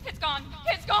 It's gone.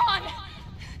 It's gone.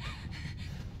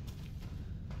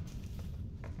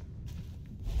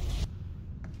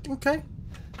 Okay.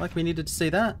 Like we needed to see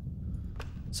that.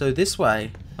 So this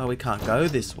way. Oh, we can't go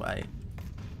this way.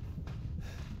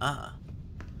 Ah.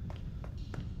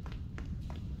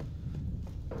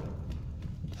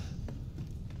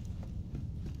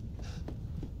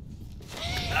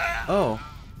 Oh.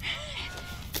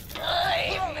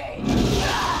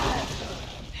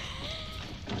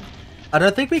 I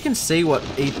don't think we can see what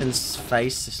Ethan's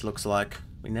face looks like.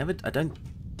 I don't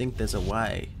think there's a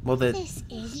way. Well, This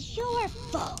is your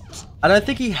fault. I don't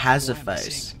think he has a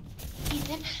face.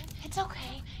 Ethan, it's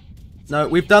okay. No,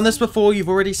 we've done this before. You've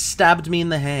already stabbed me in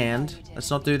the hand. Let's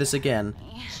not do this again.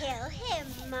 Kill him,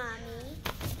 Mommy.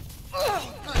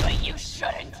 But you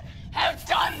shouldn't have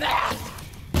done that.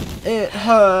 It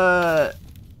hurt.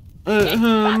 It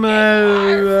hurt me.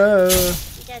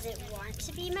 Does it want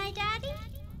to be my daddy?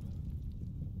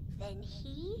 Then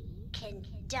he can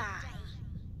die.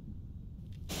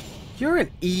 You're an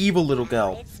evil little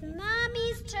girl. It's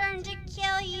Mommy's turn to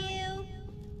kill you.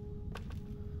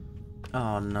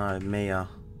 Oh no, Mia.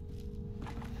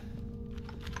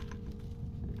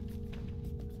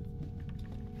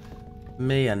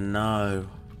 Mia, no.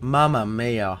 Mama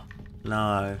Mia,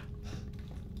 no.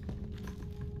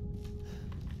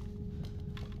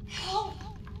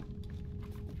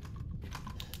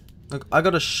 Look, I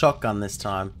got a shotgun this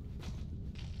time.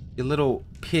 Your little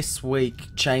piss-weak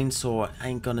chainsaw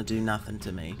ain't gonna do nothing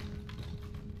to me.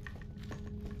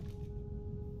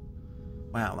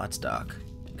 Wow, that's dark.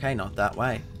 Okay, not that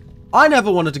way. I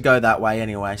never wanted to go that way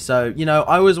anyway, so, you know,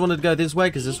 I always wanted to go this way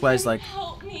because this way's, like,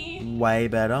 Help me. way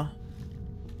better.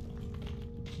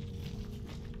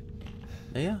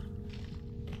 Yeah.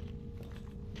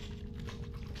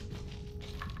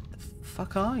 The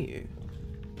fuck are you?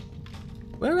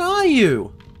 Where are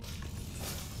you?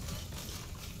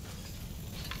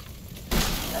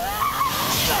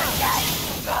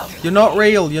 You're not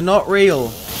real. You're not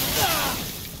real.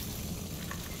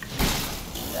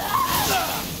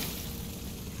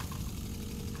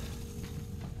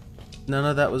 None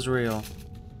of that was real.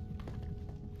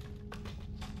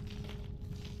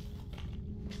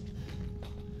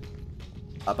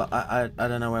 But I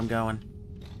don't know where I'm going.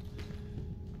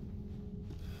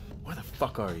 Where the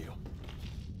fuck are you?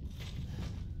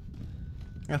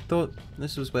 I thought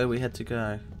this was where we had to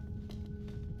go.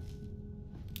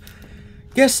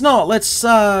 Guess not. Let's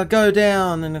go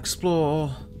down and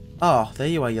explore. Oh, there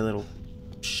you are, you little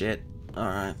shit.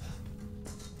 Alright.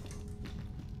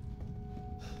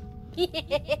 You're gonna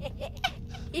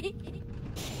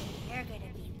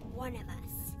be one of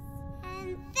us.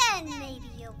 And then maybe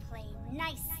you'll play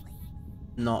nicely.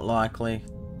 Not likely.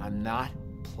 I'm not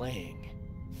playing.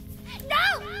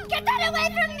 No! Get that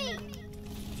away from me!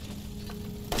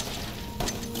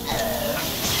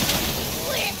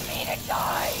 Leave me to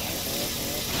die.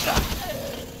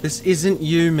 This isn't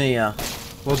you, Mia.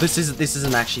 Well, this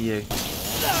isn't actually you.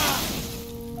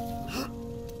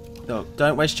 Look,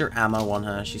 don't waste your ammo on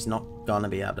her. She's not gonna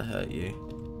be able to hurt you.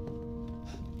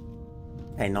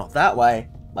 Hey, not that way.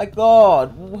 My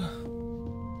God.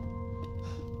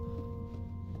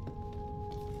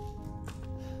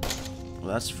 Well,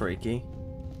 that's freaky.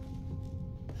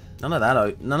 None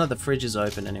of the fridge is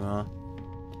open anymore.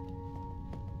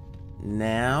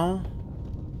 Now.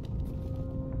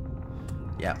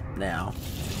 Yep, now.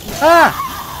 Ah!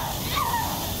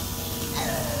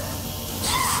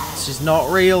 She's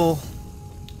not real.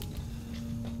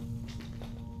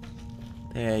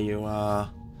 There you are.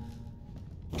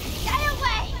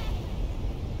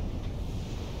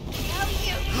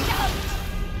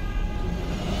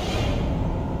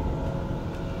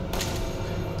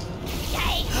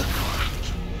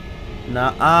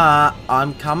 Nah,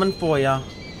 I'm coming for ya.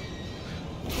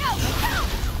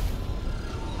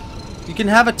 You can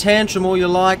have a tantrum all you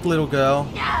like, little girl.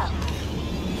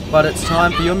 But it's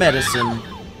time for your medicine.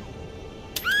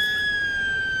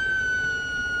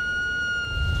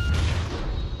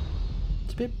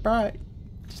 It's a bit bright.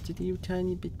 Just a little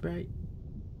tiny bit bright.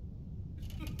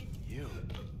 You.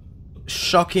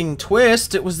 Shocking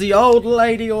twist, it was the old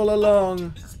lady all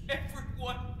along.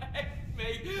 Everyone hates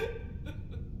me.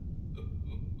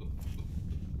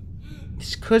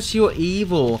 It's because you're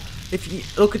evil. If you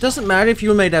look, it doesn't matter if you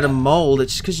were made out of mold.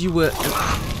 It's just because you were.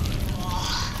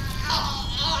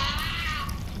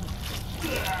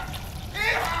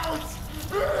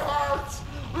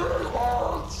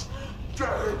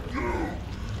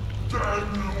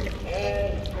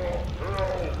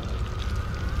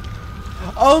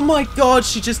 Oh my god,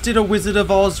 she just did a Wizard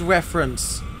of Oz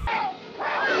reference.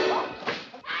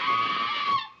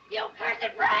 You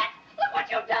cursed brat! Look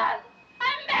what you've done!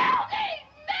 I'm melting!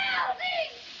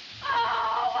 Melting!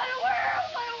 Oh, what a world!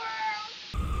 What a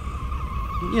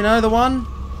world! You know the one?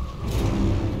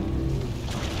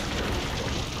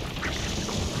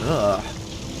 Ugh.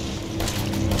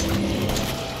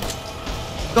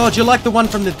 God, you're like the one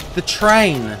from the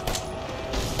train.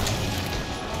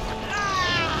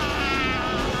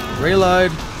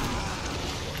 Reload.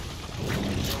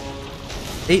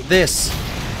 Eat this.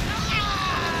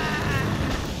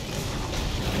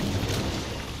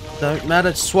 Don't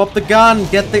matter. Swap the gun.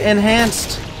 Get the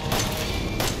enhanced.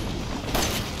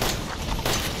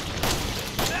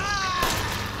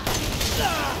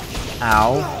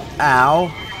 Ow.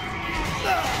 Ow.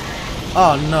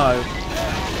 Oh no.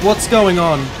 What's going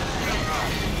on?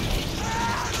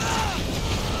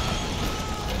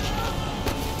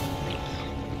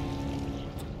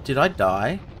 Did I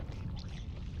die?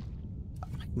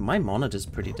 My monitor's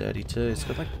pretty dirty too. It's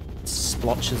got like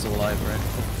splotches all over it.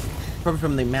 Probably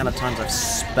from the amount of times I've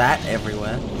spat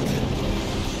everywhere.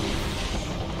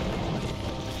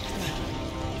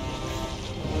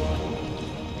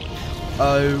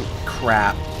 Oh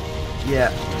crap.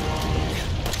 Yeah.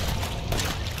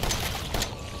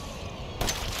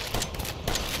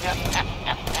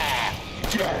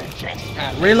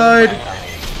 Reload.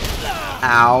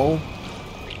 Ow.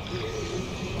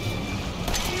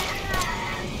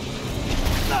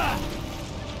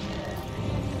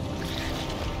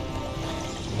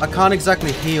 I can't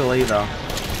exactly heal either.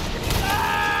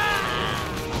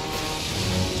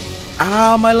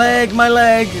 Ah, my leg, my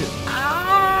leg.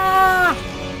 Ah!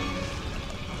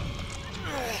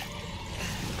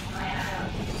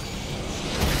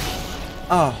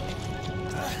 Oh.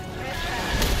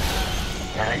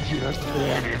 I just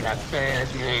wanted a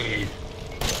family.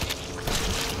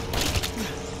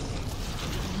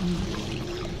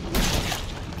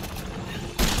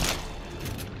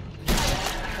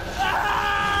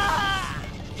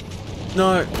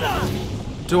 No.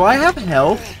 Do I have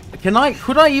health?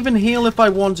 Could I even heal if I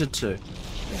wanted to?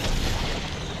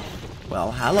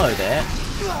 Well, hello there.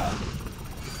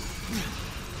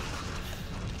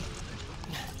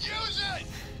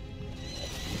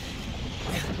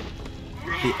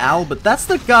 The Albert. That's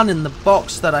the gun in the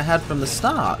box that I had from the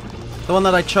start. The one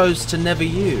that I chose to never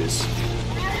use.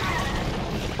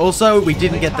 Also, we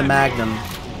didn't get the Magnum.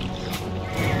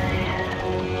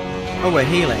 Oh, we're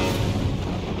healing.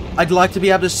 I'd like to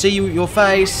be able to see your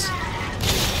face.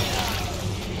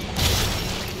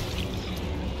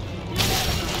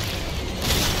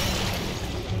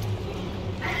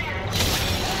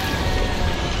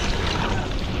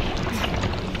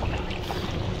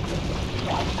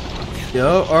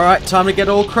 Yo, alright, time to get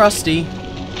all crusty.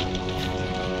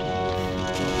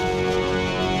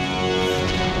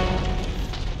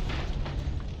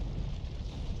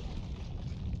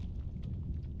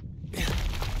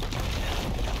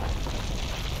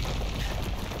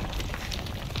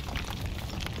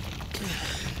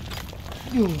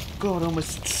 Oh god, I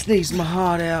almost sneezed my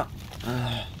heart out.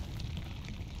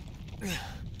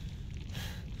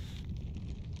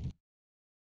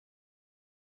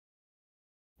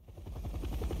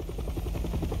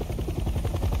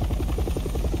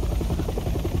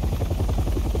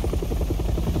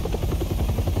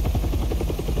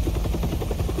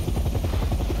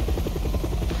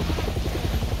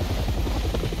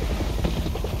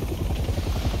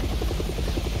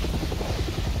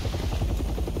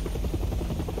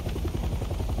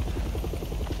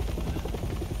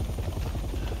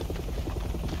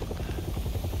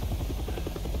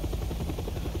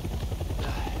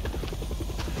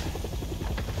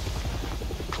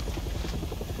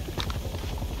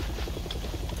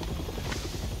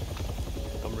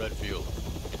 I'm Redfield.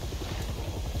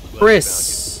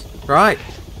 Chris. Right.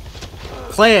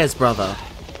 Claire's brother.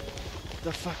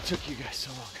 The fuck took you guys so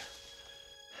long?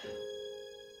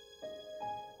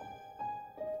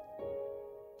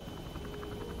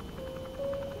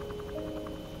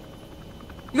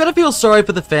 You gotta feel sorry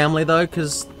for the family though,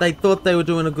 because they thought they were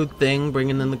doing a good thing,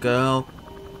 bringing in the girl.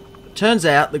 Turns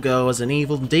out the girl was an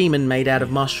evil demon made out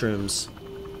of mushrooms.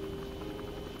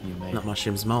 Not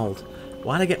mushrooms, mold.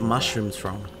 Why'd I get mushrooms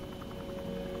from?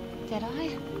 Did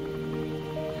I?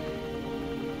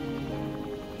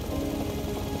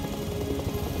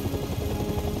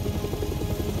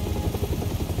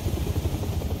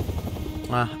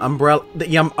 Umbrella.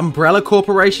 The Umbrella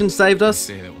Corporation saved us.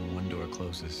 They say that when one door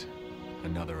closes,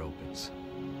 another opens.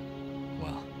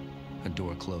 Well, a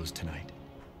door closed tonight.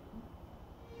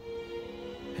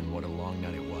 And what a long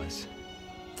night it was.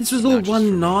 This was all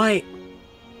one night.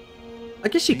 I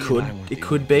guess you could. It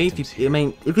could be. If you, I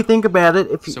mean, if you think about it,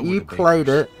 if you played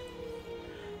it.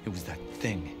 It was that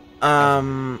thing.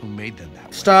 Who made them that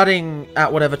way? Starting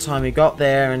at whatever time you got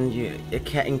there, and you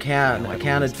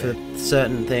accounted for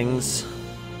certain things.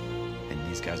 And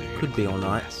these guys are here could be all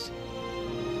night. mess.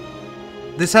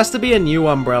 This has to be a new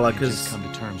Umbrella, because just come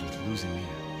to terms with losing Mia.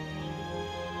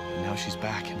 And now she's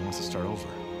back and wants to start over.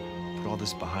 Put all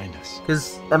this behind us.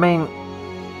 Because I mean,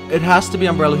 it has to be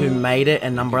Umbrella who made it,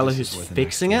 and Umbrella who's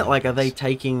fixing it. Like, are they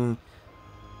taking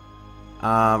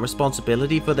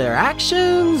responsibility for their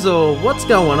actions, or what's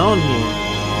going on here?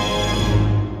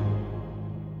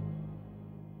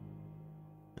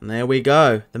 And there we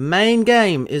go. The main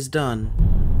game is done.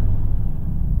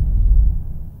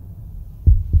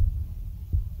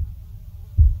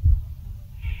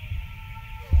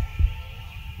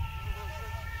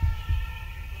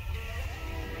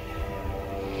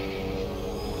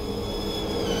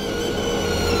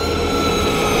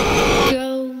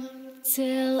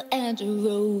 Tell Aunt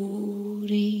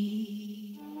Rhodey.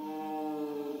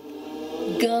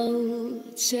 Go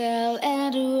tell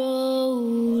Aunt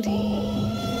Rhodey.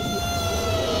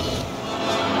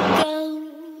 Go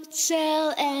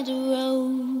tell Aunt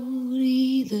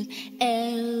Rhodey that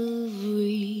everybody's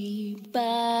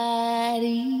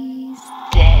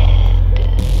dead.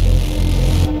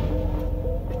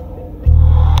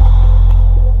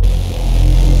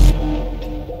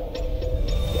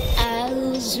 I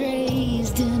was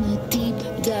raised in a deep,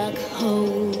 dark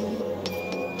hole,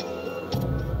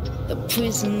 a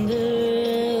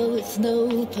prisoner with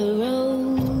no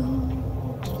parole.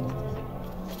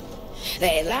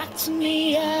 They locked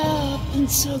me up and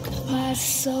took my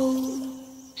soul.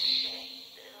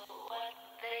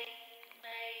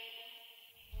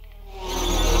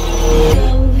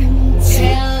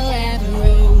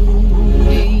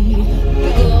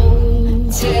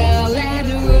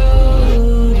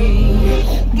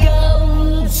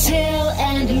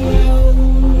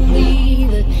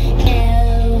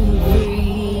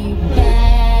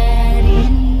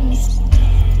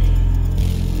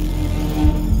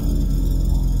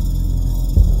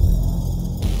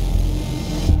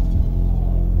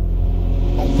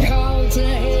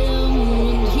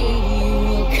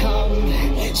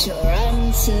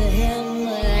 To him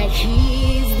like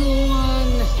he's the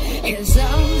one. His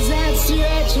arms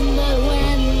outstretched, but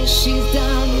when she's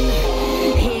done,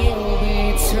 he'll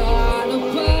be torn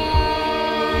apart.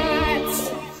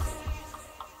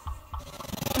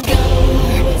 Go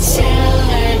tell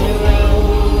Aunt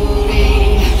Rhodey.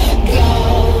 Go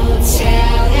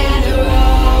tell Aunt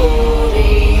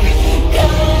Rhodey. Go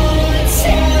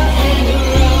tell Aunt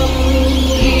Rhodey.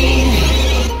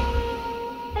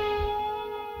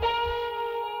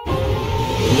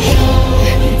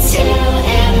 Tell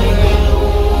Aunt Rhodey.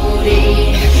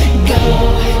 Go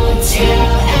tell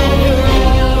Aunt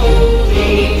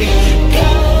Rhodey. Go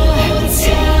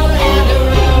tell Aunt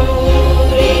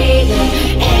Rhodey that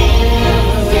everybody's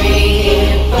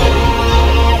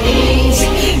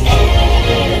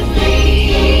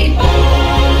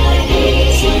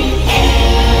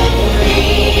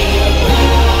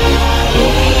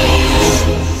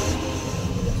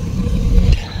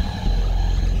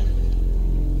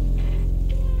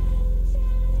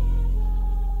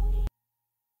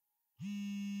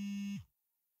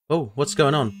Oh, what's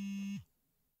going on?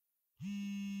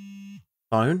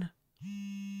 Phone?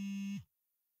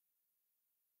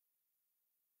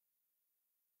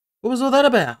 What was all that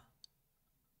about?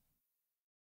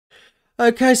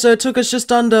 Okay, so it took us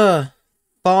just under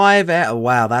 5 hours.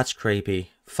 Wow, that's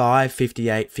creepy.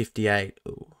 5:58:58.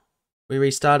 Ooh. We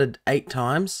restarted 8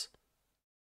 times.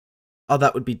 Oh,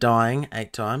 that would be dying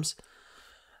 8 times.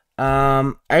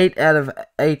 8 out of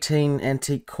 18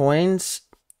 antique coins.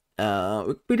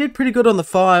 We did pretty good on the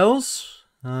files.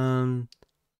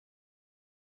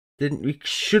 We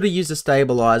should have used a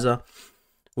stabilizer.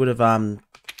 would have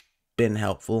been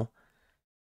helpful.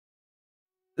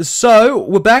 So,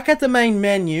 we're back at the main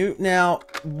menu. Now,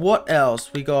 what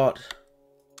else? We got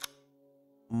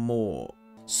more.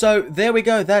 So, there we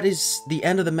go. That is the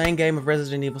end of the main game of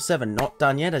Resident Evil 7. Not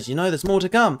done yet, as you know, there's more to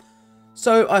come.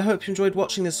 So, I hope you enjoyed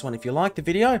watching this one. If you liked the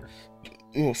video,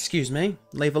 excuse me,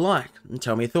 leave a like and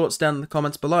tell me your thoughts down in the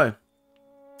comments below.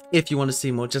 If you want to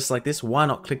see more just like this, why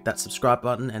not click that subscribe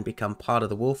button and become part of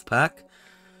the Wolf Pack?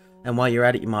 And while you're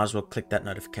at it, you might as well click that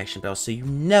notification bell so you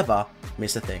never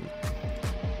miss a thing.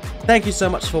 Thank you so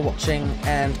much for watching,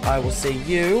 and I will see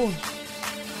you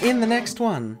in the next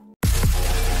one.